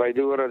idea, if I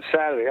do it on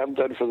Saturday, I'm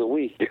done for the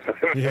week. I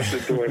don't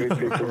have to do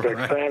anything for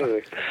next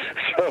Saturday.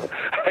 So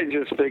I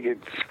just figured,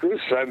 screw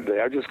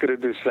Sunday. I'm just going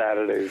to do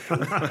Saturdays.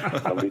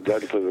 I'll be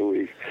done for the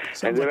week.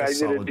 And then I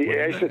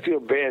used to feel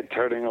bad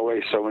turning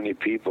away so many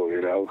people,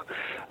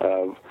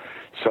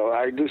 so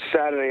I do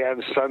Saturday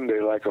and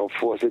Sunday, like on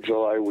 4th of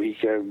July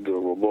weekend,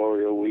 or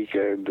Memorial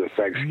weekend, or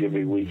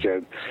Thanksgiving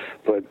weekend.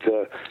 But,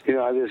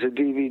 there's a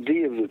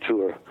DVD of the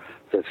tour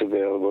that's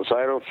available, so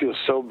I don't feel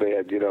so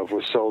bad, if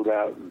we're sold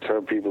out and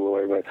turn people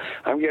away. But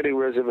I'm getting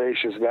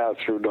reservations now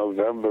through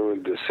November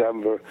and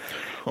December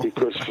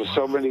because for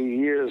so many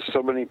years,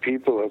 so many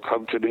people have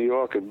come to New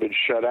York and been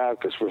shut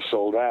out because we're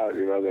sold out.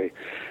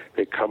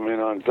 They come in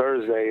on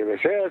Thursday and they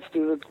say, let's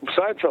do the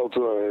Seinfeld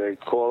tour. And they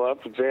call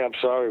up and say, I'm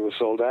sorry, we're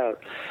sold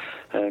out.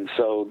 And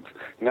so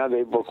now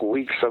they book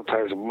weeks,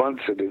 sometimes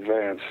months in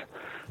advance.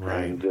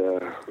 Right. And,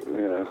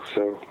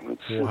 so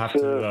we'll have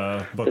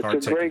to book our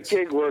tickets. It's a great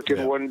gig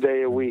working 1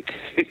 day a week.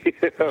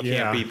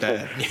 Can't beat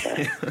that.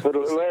 For the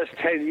last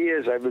 10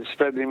 years, I've been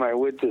spending my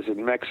winters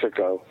in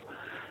Mexico.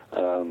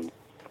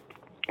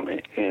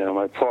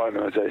 My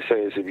partner, as I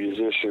say, is a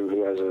musician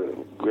who has a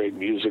great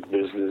music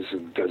business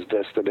and does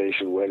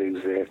destination weddings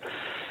there.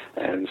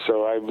 And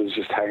so I was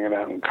just hanging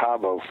out in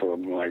Cabo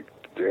from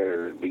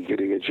the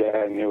beginning of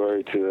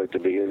January to the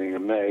beginning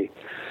of May.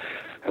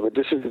 But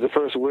this is the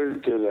first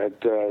winter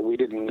that we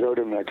didn't go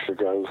to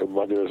Mexico. Her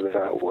mother was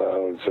not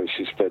well, and so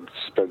she spent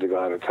a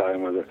lot of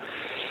time with her.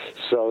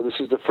 So this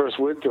is the first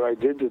winter I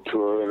did the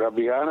tour, and I'll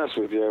be honest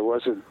with you, it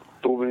wasn't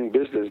booming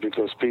business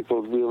because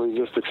people really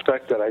just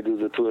expect that I do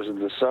the tours in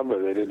the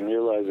summer. They didn't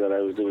realize that I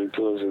was doing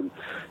tours in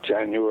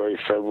January,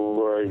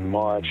 February,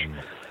 March.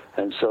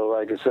 And so,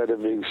 like, instead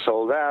of being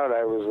sold out,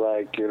 I was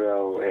a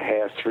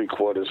half,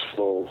 3/4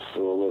 full for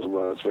all those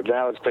months. But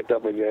now it's picked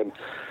up again.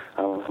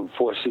 I'm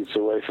 4 seats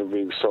away from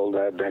being sold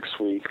out next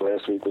week.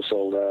 Last week was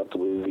sold out. The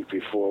week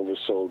before was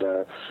sold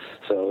out.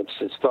 So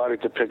it's starting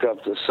to pick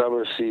up. The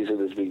summer season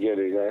is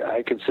beginning.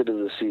 I consider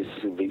the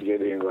season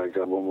beginning like a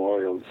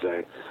Memorial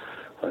Day.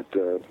 But,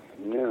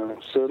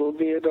 so it'll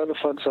be another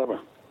fun summer.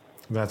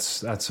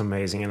 That's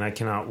amazing, and I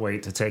cannot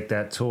wait to take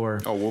that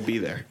tour. Oh, we'll be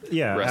there.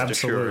 Yeah, Rest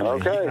absolutely.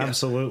 assured. Okay.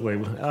 Absolutely.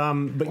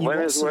 But when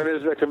is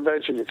the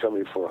convention you're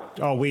coming for?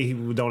 Oh, we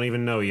don't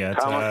even know yet.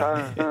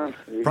 Comic-Con?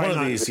 Probably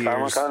not these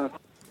years. Comic-Con?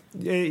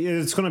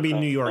 It's going to be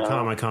New York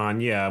Comic Con.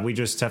 Yeah, we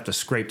just have to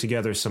scrape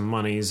together some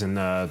monies and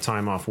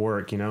time off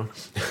work,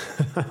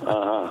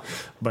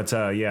 But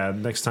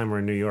next time we're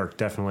in New York,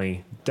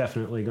 definitely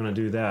going to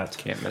do that.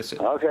 Can't miss it.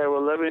 Okay,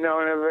 well, let me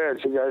know in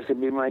advance. You guys can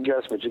be my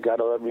guest, but you got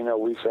to let me know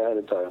weeks ahead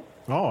of time.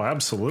 Oh,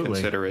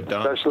 absolutely. Consider it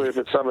done. Especially if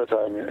it's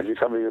summertime. If you're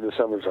coming in the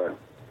summertime.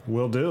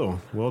 Will do.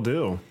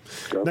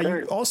 Okay. Now,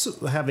 you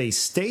also have a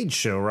stage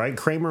show, right?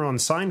 Kramer on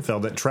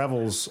Seinfeld that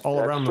travels all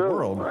around the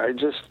world. I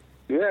just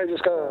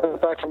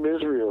got back from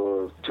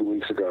Israel 2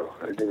 weeks ago.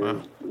 I did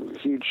a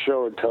huge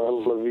show in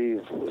Tel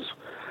Aviv.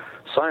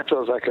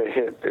 Seinfeld's like a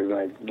hit in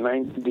like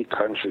 90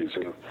 countries.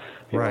 And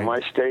you know,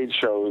 my stage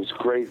show is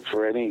great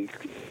for any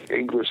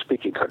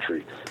English-speaking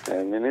country.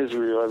 And in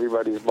Israel,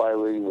 everybody's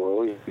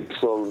bilingual.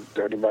 So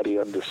everybody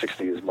under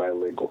 60 is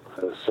bilingual.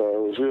 So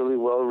it was really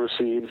well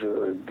received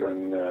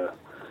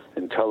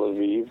in Tel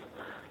Aviv.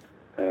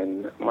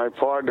 And my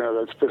partner,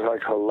 that's been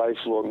like her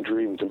lifelong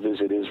dream to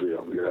visit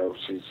Israel. You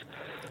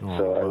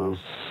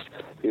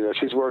know,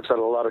 she works on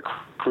a lot of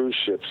cruise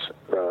ships.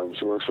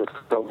 She works for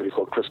a company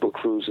called Crystal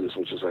Cruises,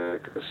 which is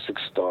like a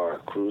 6-star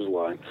cruise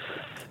line.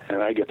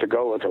 And I get to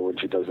go with her when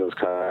she does those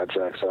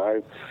contracts.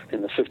 So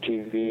in the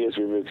 15 years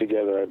we've been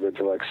together, I've been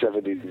to like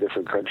 70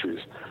 different countries.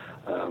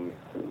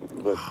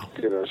 But,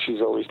 you know,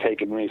 she's always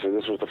taken me, so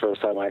this was the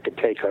first time I could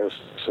take her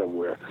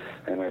somewhere.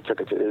 And I took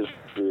her to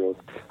Israel.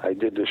 I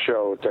did the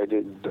show. I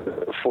did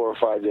 4 or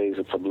 5 days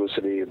of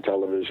publicity and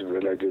television,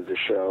 and I did the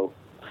show.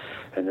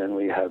 And then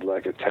we had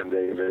like a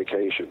 10-day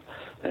vacation.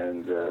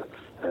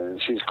 And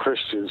she's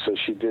Christian, so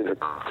she did a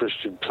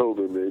Christian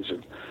pilgrimage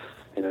and,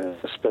 you know,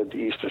 spent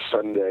Easter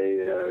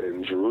Sunday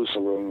in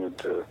Jerusalem.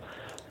 And,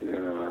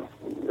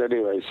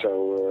 anyway,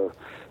 so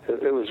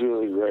it was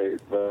really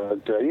great.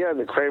 But,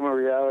 the Kramer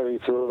reality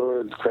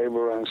tour and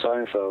Kramer on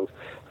Seinfeld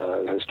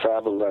has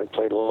traveled. I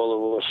played all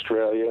over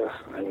Australia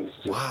and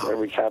just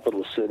every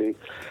capital city,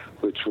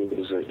 which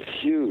was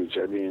huge.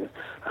 I mean,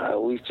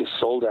 we just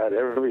sold out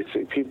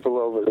everything. People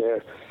over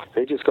there,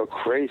 they just go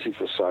crazy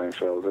for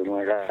Seinfeld. And,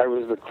 like, I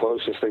was the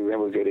closest thing they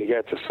were going to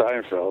get to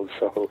Seinfeld,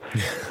 so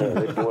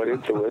they bought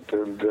into it.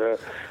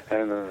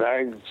 And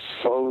I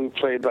slowly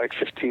played like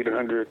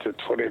 1,500 to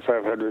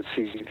 2,500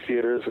 seat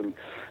theaters and,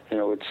 you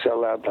know, would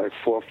sell out like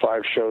 4 or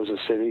 5 shows a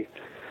city.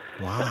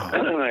 Wow.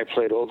 And I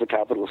played all the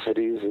capital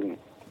cities. And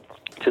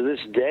to this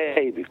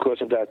day,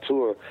 because of that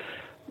tour,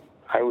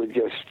 I would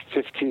guess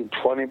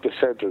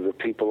 15-20% of the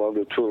people on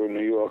the tour in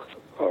New York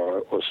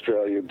are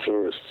Australian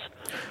tourists.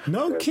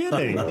 No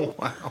kidding.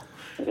 Wow.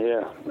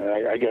 Yeah,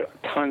 I get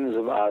tons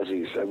of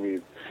Aussies. I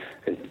mean,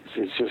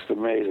 it's just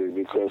amazing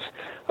because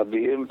of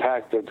the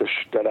impact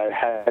that I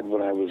had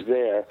when I was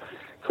there.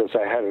 Because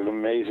I had an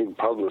amazing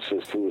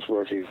publicist who was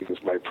working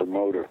as my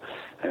promoter,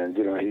 and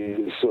you know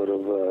he's sort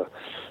of a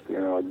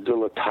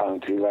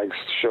dilettante. He likes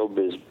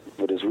showbiz,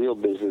 but his real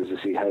business is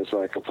he has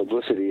like a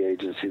publicity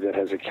agency that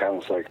has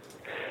accounts like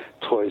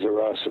Toys R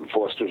Us and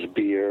Foster's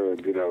Beer,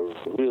 and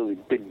really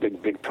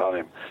big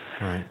time.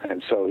 Right.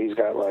 And so he's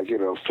got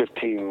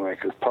 15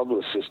 like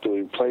publicists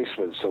doing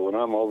placements. So when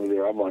I'm over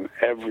there, I'm on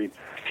every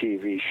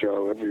TV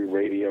show, every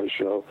radio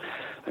show.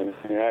 And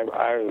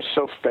I was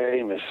so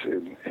famous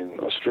in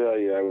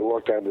Australia. I would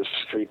walk down the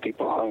street,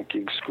 people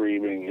honking,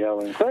 screaming,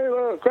 yelling,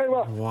 Kramer,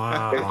 Kramer.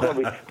 Wow. They call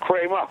me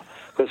Kramer.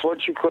 Because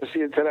once you cross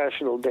the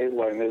international date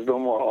line, there's no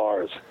more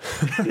R's.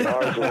 The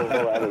R's will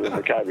go out of the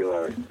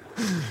vocabulary.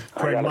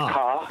 Kramer. I got a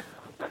car.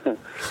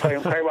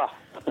 Kramer.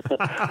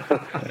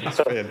 That's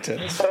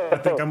fantastic. I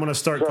think I'm going to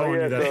start calling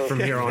you that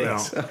from here on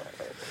out.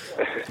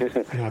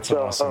 That's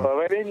awesome.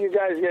 Why didn't you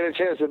guys get a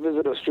chance to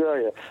visit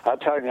Australia? I'm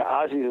telling you,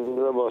 Aussies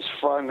are the most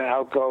fun,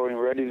 outgoing,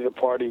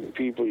 ready-to-party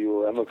people you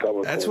will ever come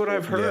across. That's what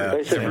I've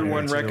heard. Yeah.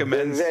 Everyone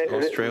recommends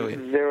Australia.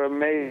 They're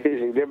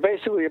amazing. They're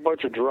basically a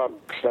bunch of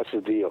drunks. That's the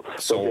deal.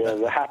 Sold. But they're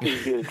the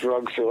happiest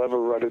drunks you'll ever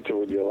run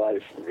into in your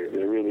life.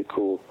 They're really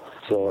cool.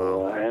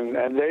 So,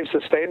 and they've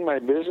sustained my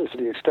business to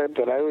the extent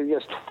that I would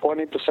guess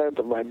 20%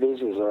 of my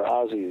business are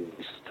Aussies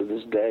to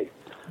this day.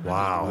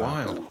 Wow.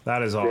 Wild.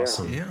 That is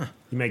awesome. Yeah.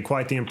 You made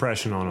quite the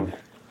impression on them.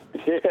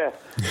 Yeah,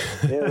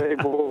 they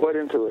bought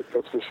into it,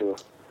 that's for sure.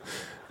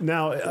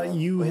 Now,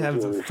 you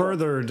have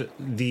furthered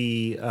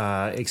the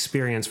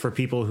experience for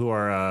people who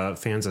are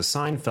fans of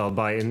Seinfeld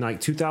by, in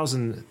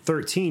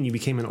 2013, you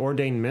became an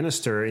ordained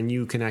minister and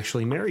you can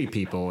actually marry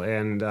people.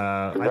 And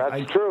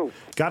That's true.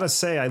 Gotta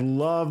say, I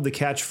love the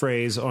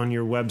catchphrase on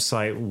your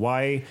website,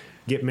 why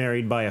get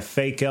married by a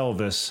fake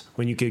Elvis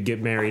when you could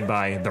get married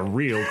by the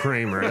real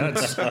Kramer?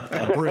 That's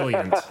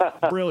brilliant.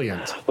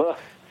 Brilliant. Well,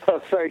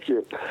 thank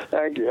you.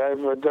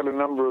 I've done a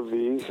number of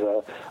these.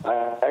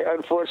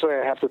 Unfortunately,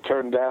 I have to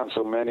turn down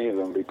so many of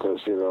them because,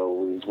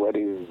 these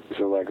weddings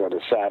are like on a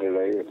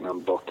Saturday and I'm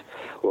booked,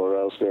 or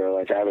else they're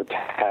like out of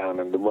town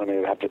and the money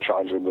I'd have to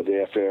charge them with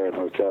airfare and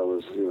hotel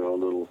is, a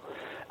little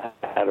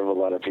out of a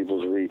lot of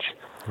people's reach.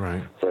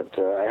 Right. But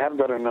I have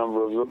done a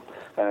number of them,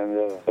 and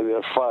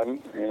they're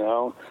fun.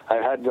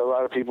 I've had a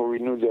lot of people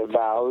renew their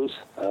vows.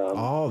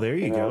 There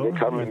you go. They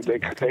come in. They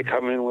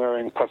come in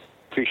wearing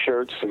puffy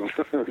shirts, and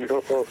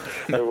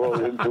they're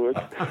all into it.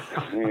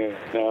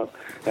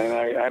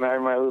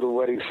 And my little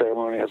wedding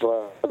ceremony has a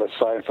lot of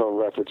Seinfeld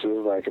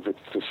references. Like if it's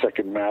the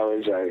second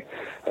marriage, I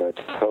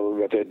tell them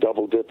that they're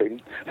double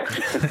dipping.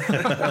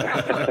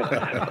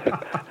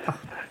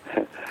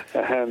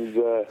 And,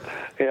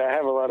 I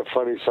have a lot of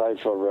funny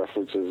Seinfeld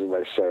references in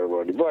my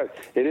ceremony. But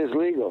it is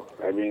legal.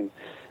 I mean,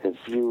 if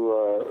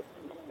you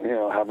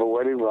have a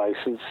wedding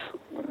license,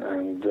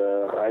 and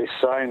I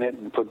sign it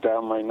and put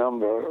down my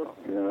number,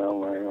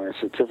 my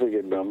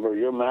certificate number.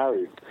 You're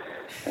married,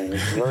 and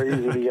it's very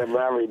easy to get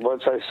married.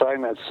 Once I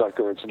sign that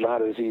sucker, it's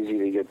not as easy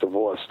to get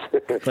divorced.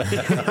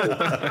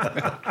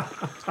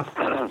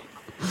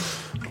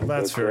 Well,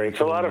 that's very It's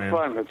cool, a lot man. of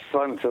fun. It's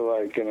fun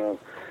to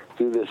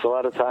do this. A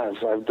lot of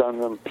times I've done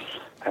them,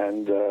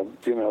 and their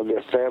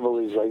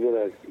families. I did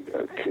a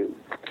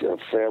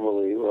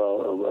family.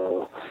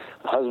 Well,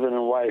 a husband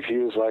and wife. He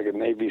was like a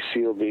Navy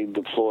SEAL being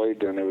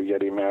deployed, and they were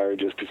getting married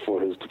just before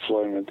his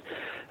deployment.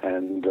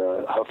 And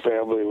her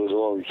family was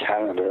all in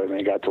Canada, and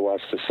they got to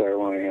watch the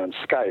ceremony on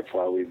Skype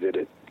while we did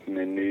it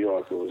in New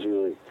York. It was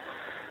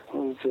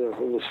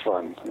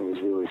fun. It was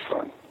really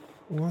fun.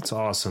 Well, that's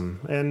awesome.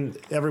 And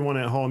everyone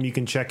at home, you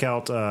can check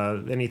out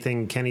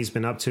anything Kenny's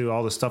been up to,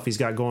 all the stuff he's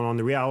got going on,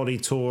 the reality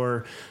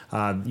tour.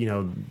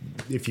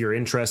 If you're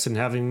interested in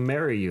having him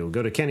marry you,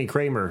 go to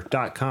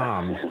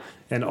KennyKramer.com.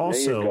 And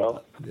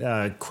also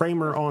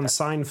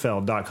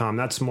KramerOnSeinfeld.com.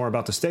 That's more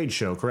about the stage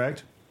show,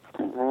 correct?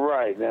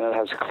 Right. And it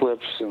has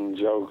clips and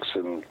jokes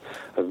and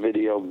a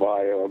video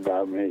bio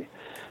about me.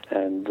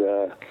 And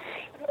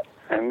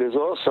there's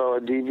also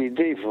a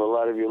DVD for a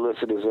lot of your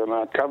listeners who are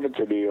not coming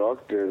to New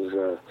York.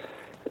 There's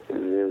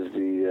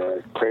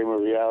the Kramer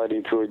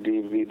Reality Tour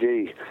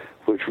DVD,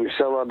 which we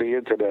sell on the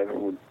internet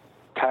with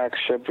tax,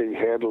 shipping,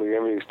 handling.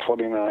 Everything's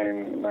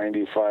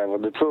 $29.95.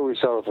 On the tour, we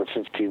sell it for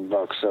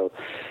 $15. So,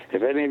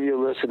 if any of your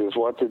listeners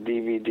want the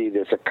DVD,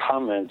 there's a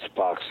comments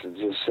box that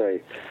just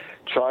say,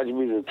 "Charge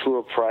me the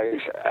tour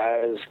price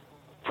as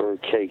per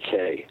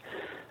KK."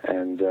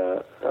 And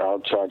I'll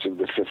charge them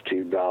the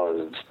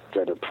 $15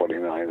 instead of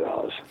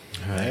 $29.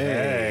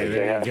 Hey,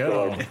 there you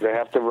go. They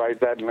have to write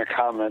that in the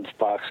comments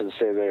box and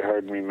say they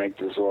heard me make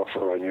this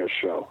offer on your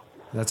show.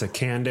 That's a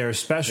Canned Air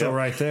special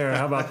right there.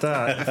 How about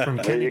that? From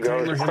There Kenny you go.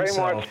 Kramer It's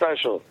himself. Kramer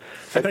special.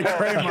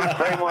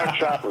 Kramer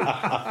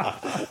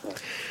shoppers.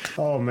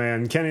 Oh,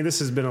 man. Kenny, this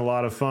has been a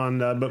lot of fun.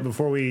 But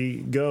before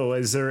we go,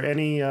 is there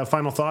any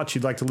final thoughts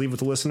you'd like to leave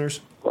with the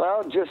listeners?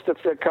 Well, just if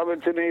they're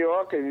coming to New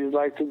York and you'd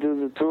like to do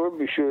the tour,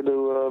 be sure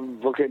to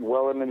book it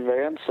well in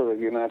advance so that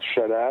you're not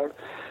shut out.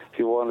 If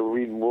you want to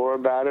read more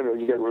about it or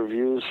you get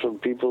reviews from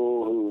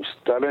people who've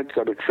done it,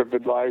 go to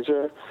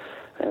TripAdvisor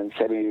and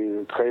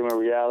Kenny Kramer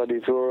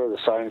Reality Tour, the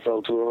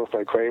Seinfeld Tour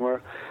by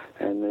Kramer.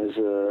 And there's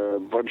a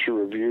bunch of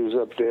reviews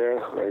up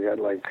there. I got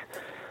like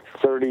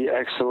 30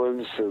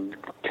 excellents and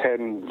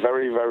 10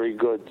 very, very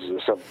goods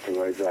or something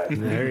like that.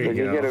 There you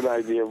You go. get an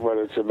idea of what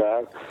it's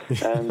about.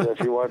 And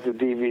if you want the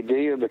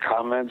DVD in the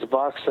comments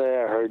box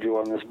there, I heard you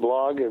on this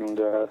blog, and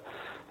I'll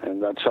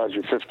charge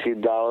you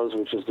 $15,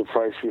 which is the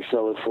price we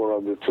sell it for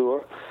on the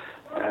tour.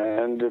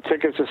 And the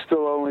tickets are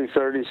still only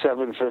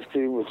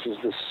 $37.50, which is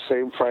the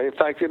same price. In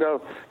fact, the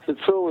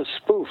tour was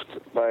spoofed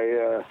by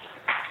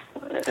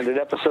in an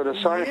episode of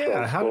Seinfeld.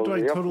 Yeah, how did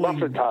I the totally...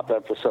 Muffin Top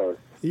episode.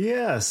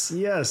 Yes.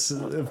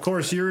 Of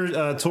course, your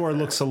tour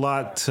looks a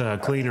lot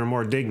cleaner,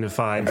 more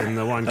dignified than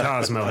the one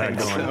Cosmo had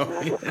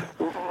going.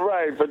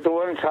 Right, but the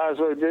one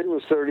Cosmo did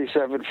was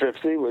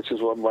 $37.50, which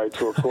is what my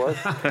tour cost.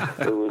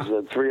 It was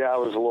 3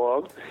 hours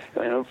long.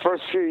 And in the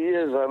first few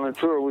years on the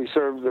tour, we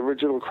served the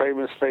original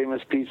Kramer's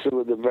Famous Pizza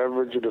with a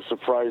beverage and a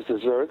surprise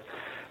dessert,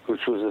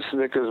 which was a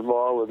Snickers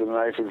bar with a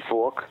knife and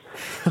fork.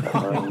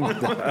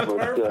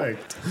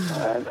 Perfect.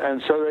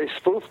 And so they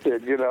spoofed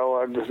it,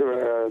 on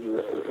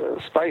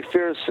Spike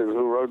Pearson,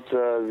 who wrote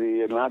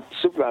the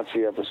Soup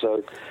Nazi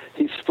episode.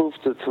 He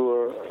spoofed the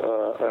tour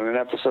on an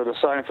episode of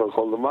Seinfeld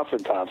called The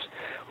Muffin Tops,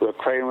 where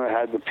Kramer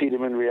had the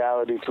Peterman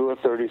Reality Tour,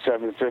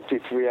 $37.50,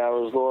 3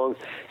 hours long,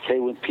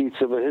 came with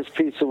pizza, but his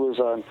pizza was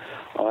on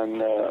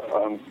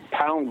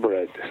pound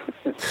bread.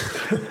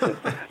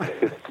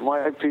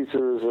 My pizza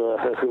was a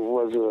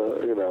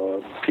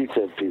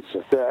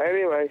pizza.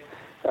 Anyway,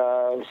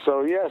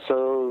 so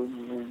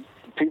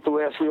people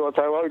ask me all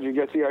the time, did you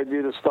get the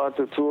idea to start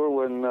the tour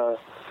when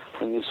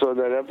you saw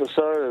that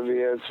episode? And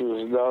the answer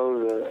was no.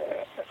 The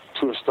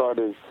tour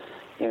started,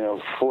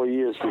 4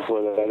 years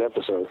before that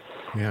episode.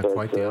 Yeah, but,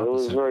 quite the opposite. It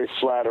was very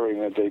flattering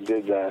that they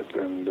did that,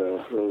 and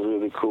it was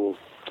really cool.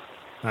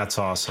 That's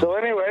awesome. So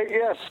anyway,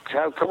 yes,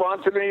 come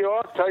on to New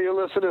York. Tell your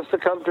listeners to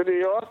come to New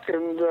York,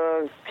 and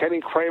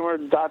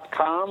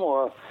KennyKramer.com,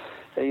 or,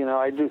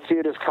 I do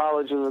theaters,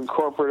 colleges, and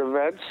corporate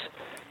events.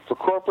 For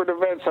corporate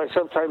events, I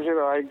sometimes,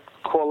 I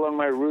call on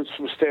my roots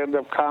from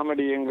stand-up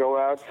comedy and go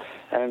out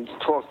and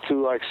talk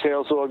to,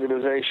 sales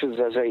organizations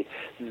as a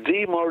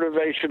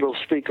demotivational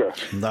speaker.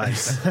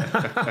 Nice.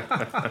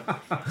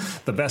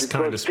 The best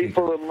kind of Because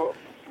speaker.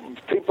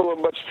 people are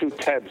much too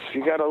tense.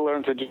 You got to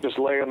learn to just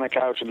lay on the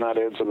couch and not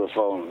answer the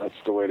phone. That's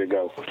the way to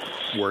go.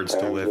 Words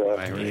to live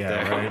by right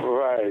there.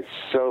 Right.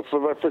 So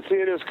for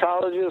theaters,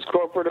 colleges,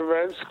 corporate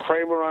events,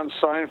 Kramer on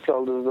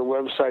Seinfeld is the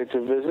website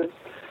to visit.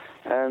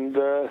 And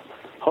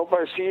hope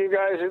I see you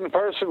guys in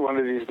person one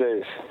of these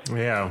days.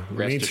 Yeah, me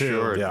Rest too.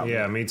 assured.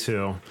 Yeah, me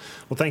too.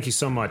 Well, thank you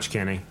so much,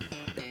 Kenny.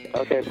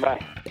 Okay, bye.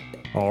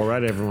 All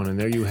right, everyone, and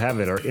there you have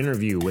it, our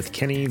interview with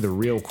Kenny the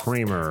Real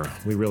Kramer.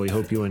 We really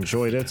hope you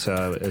enjoyed it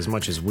as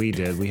much as we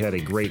did. We had a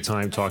great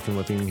time talking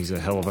with him. He's a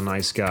hell of a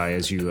nice guy,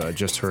 as you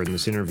just heard in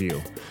this interview.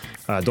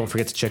 Don't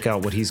forget to check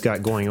out what he's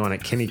got going on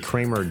at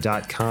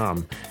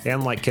KennyKramer.com.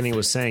 And like Kenny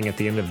was saying at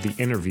the end of the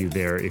interview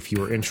there, if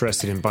you are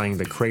interested in buying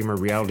the Kramer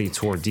Reality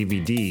Tour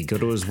DVD, go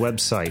to his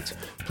website,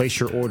 place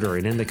your order,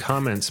 and in the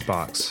comments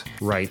box,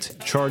 write,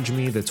 "Charge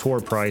me the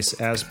tour price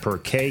as per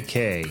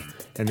KK,"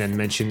 and then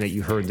mention that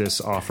you heard this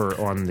offer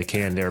on the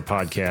Canned Air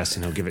podcast,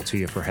 and he'll give it to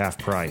you for half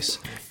price.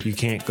 You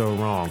can't go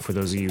wrong for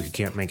those of you who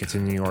can't make it to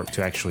New York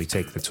to actually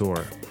take the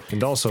tour.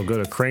 And also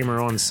go to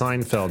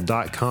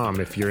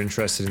KramerOnSeinfeld.com if you're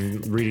interested in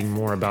reading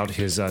more about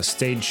his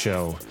stage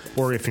show,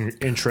 or if you're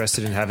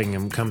interested in having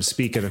him come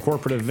speak at a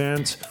corporate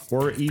event,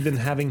 or even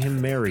having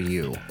him marry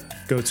you.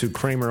 Go to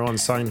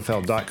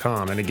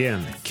KramerOnSeinfeld.com, and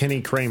again,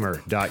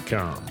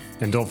 KennyKramer.com.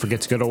 And don't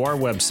forget to go to our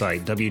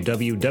website,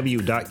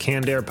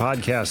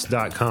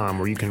 www.cannedairpodcast.com,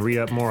 where you can read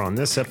up more on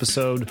this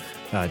episode,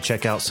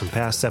 check out some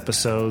past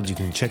episodes, you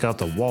can check out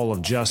the Wall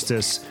of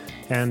Justice,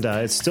 and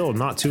it's still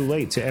not too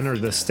late to enter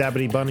the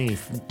Stabity Bunny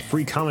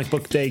Free Comic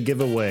Book Day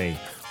giveaway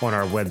on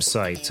our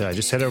website.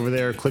 Just head over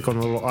there, click on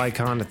the little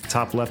icon at the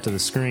top left of the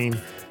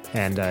screen,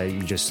 and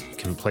you just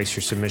can place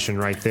your submission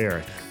right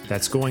there.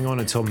 That's going on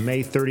until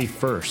May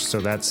 31st,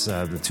 so that's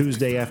the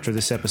Tuesday after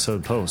this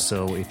episode posts.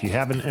 So if you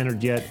haven't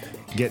entered yet,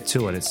 get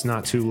to it. It's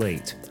not too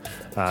late.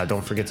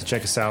 Don't forget to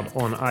check us out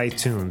on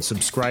iTunes.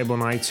 Subscribe on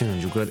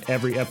iTunes. You'll get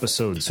every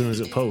episode as soon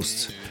as it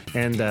posts.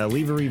 And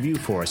leave a review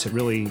for us. It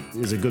really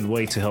is a good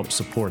way to help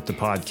support the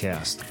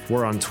podcast.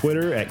 We're on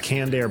Twitter at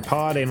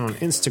CannedAirPod and on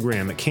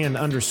Instagram at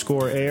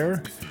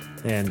Canned_Air.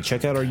 And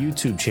check out our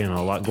YouTube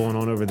channel. A lot going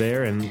on over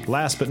there. And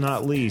last but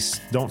not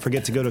least, don't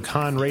forget to go to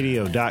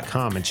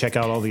conradio.com and check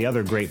out all the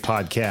other great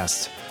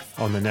podcasts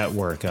on the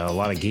network. A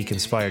lot of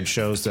geek-inspired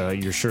shows.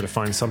 You're sure to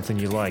find something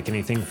you like.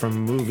 Anything from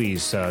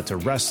movies to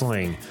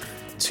wrestling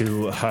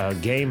to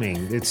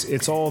gaming.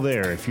 It's all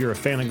there. If you're a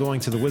fan of going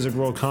to the Wizard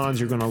World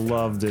Cons, you're going to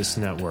love this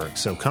network.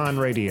 So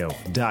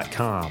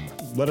conradio.com.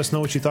 Let us know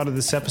what you thought of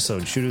this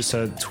episode. Shoot us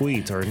a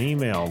tweet or an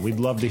email. We'd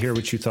love to hear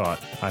what you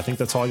thought. I think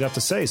that's all I got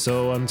to say.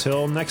 So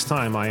until next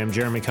time, I am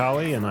Jeremy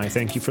Colley, and I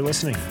thank you for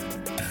listening.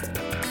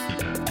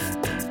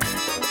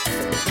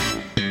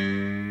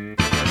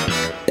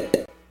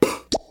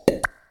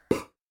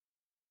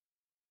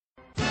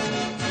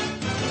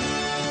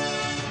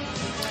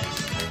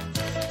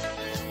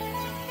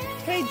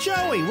 Hey,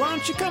 Joey, why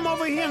don't you come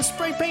over here and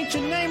spray paint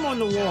your name on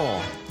the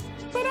wall?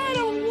 But I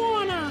don't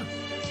wanna.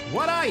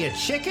 What are you,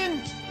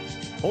 chicken?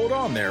 Hold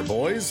on there,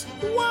 boys.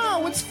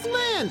 Wow, it's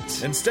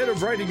Flint! Instead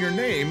of writing your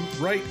name,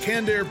 write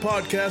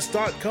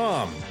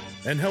CannedAirPodcast.com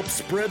and help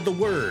spread the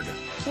word.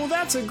 Well,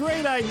 that's a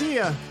great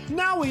idea.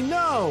 Now we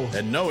know.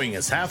 And knowing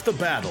is half the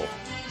battle.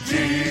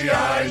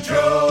 G.I.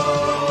 Joe!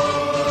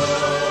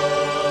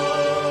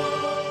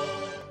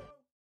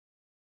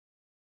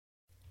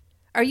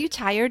 Are you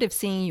tired of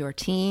seeing your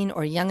teen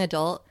or young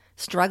adult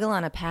struggle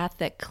on a path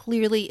that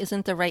clearly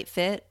isn't the right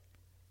fit?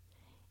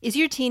 Is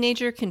your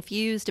teenager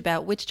confused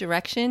about which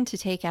direction to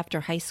take after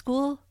high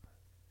school?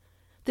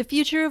 The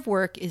future of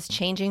work is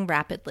changing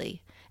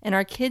rapidly, and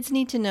our kids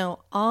need to know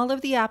all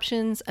of the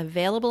options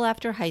available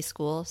after high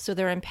school so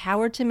they're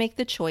empowered to make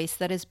the choice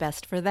that is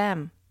best for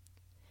them.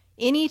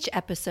 In each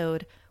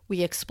episode,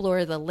 we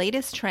explore the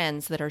latest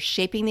trends that are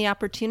shaping the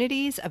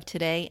opportunities of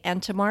today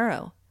and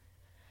tomorrow.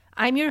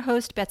 I'm your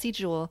host, Betsy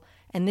Jewell,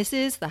 and this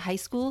is the High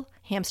School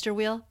Hamster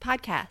Wheel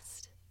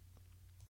Podcast.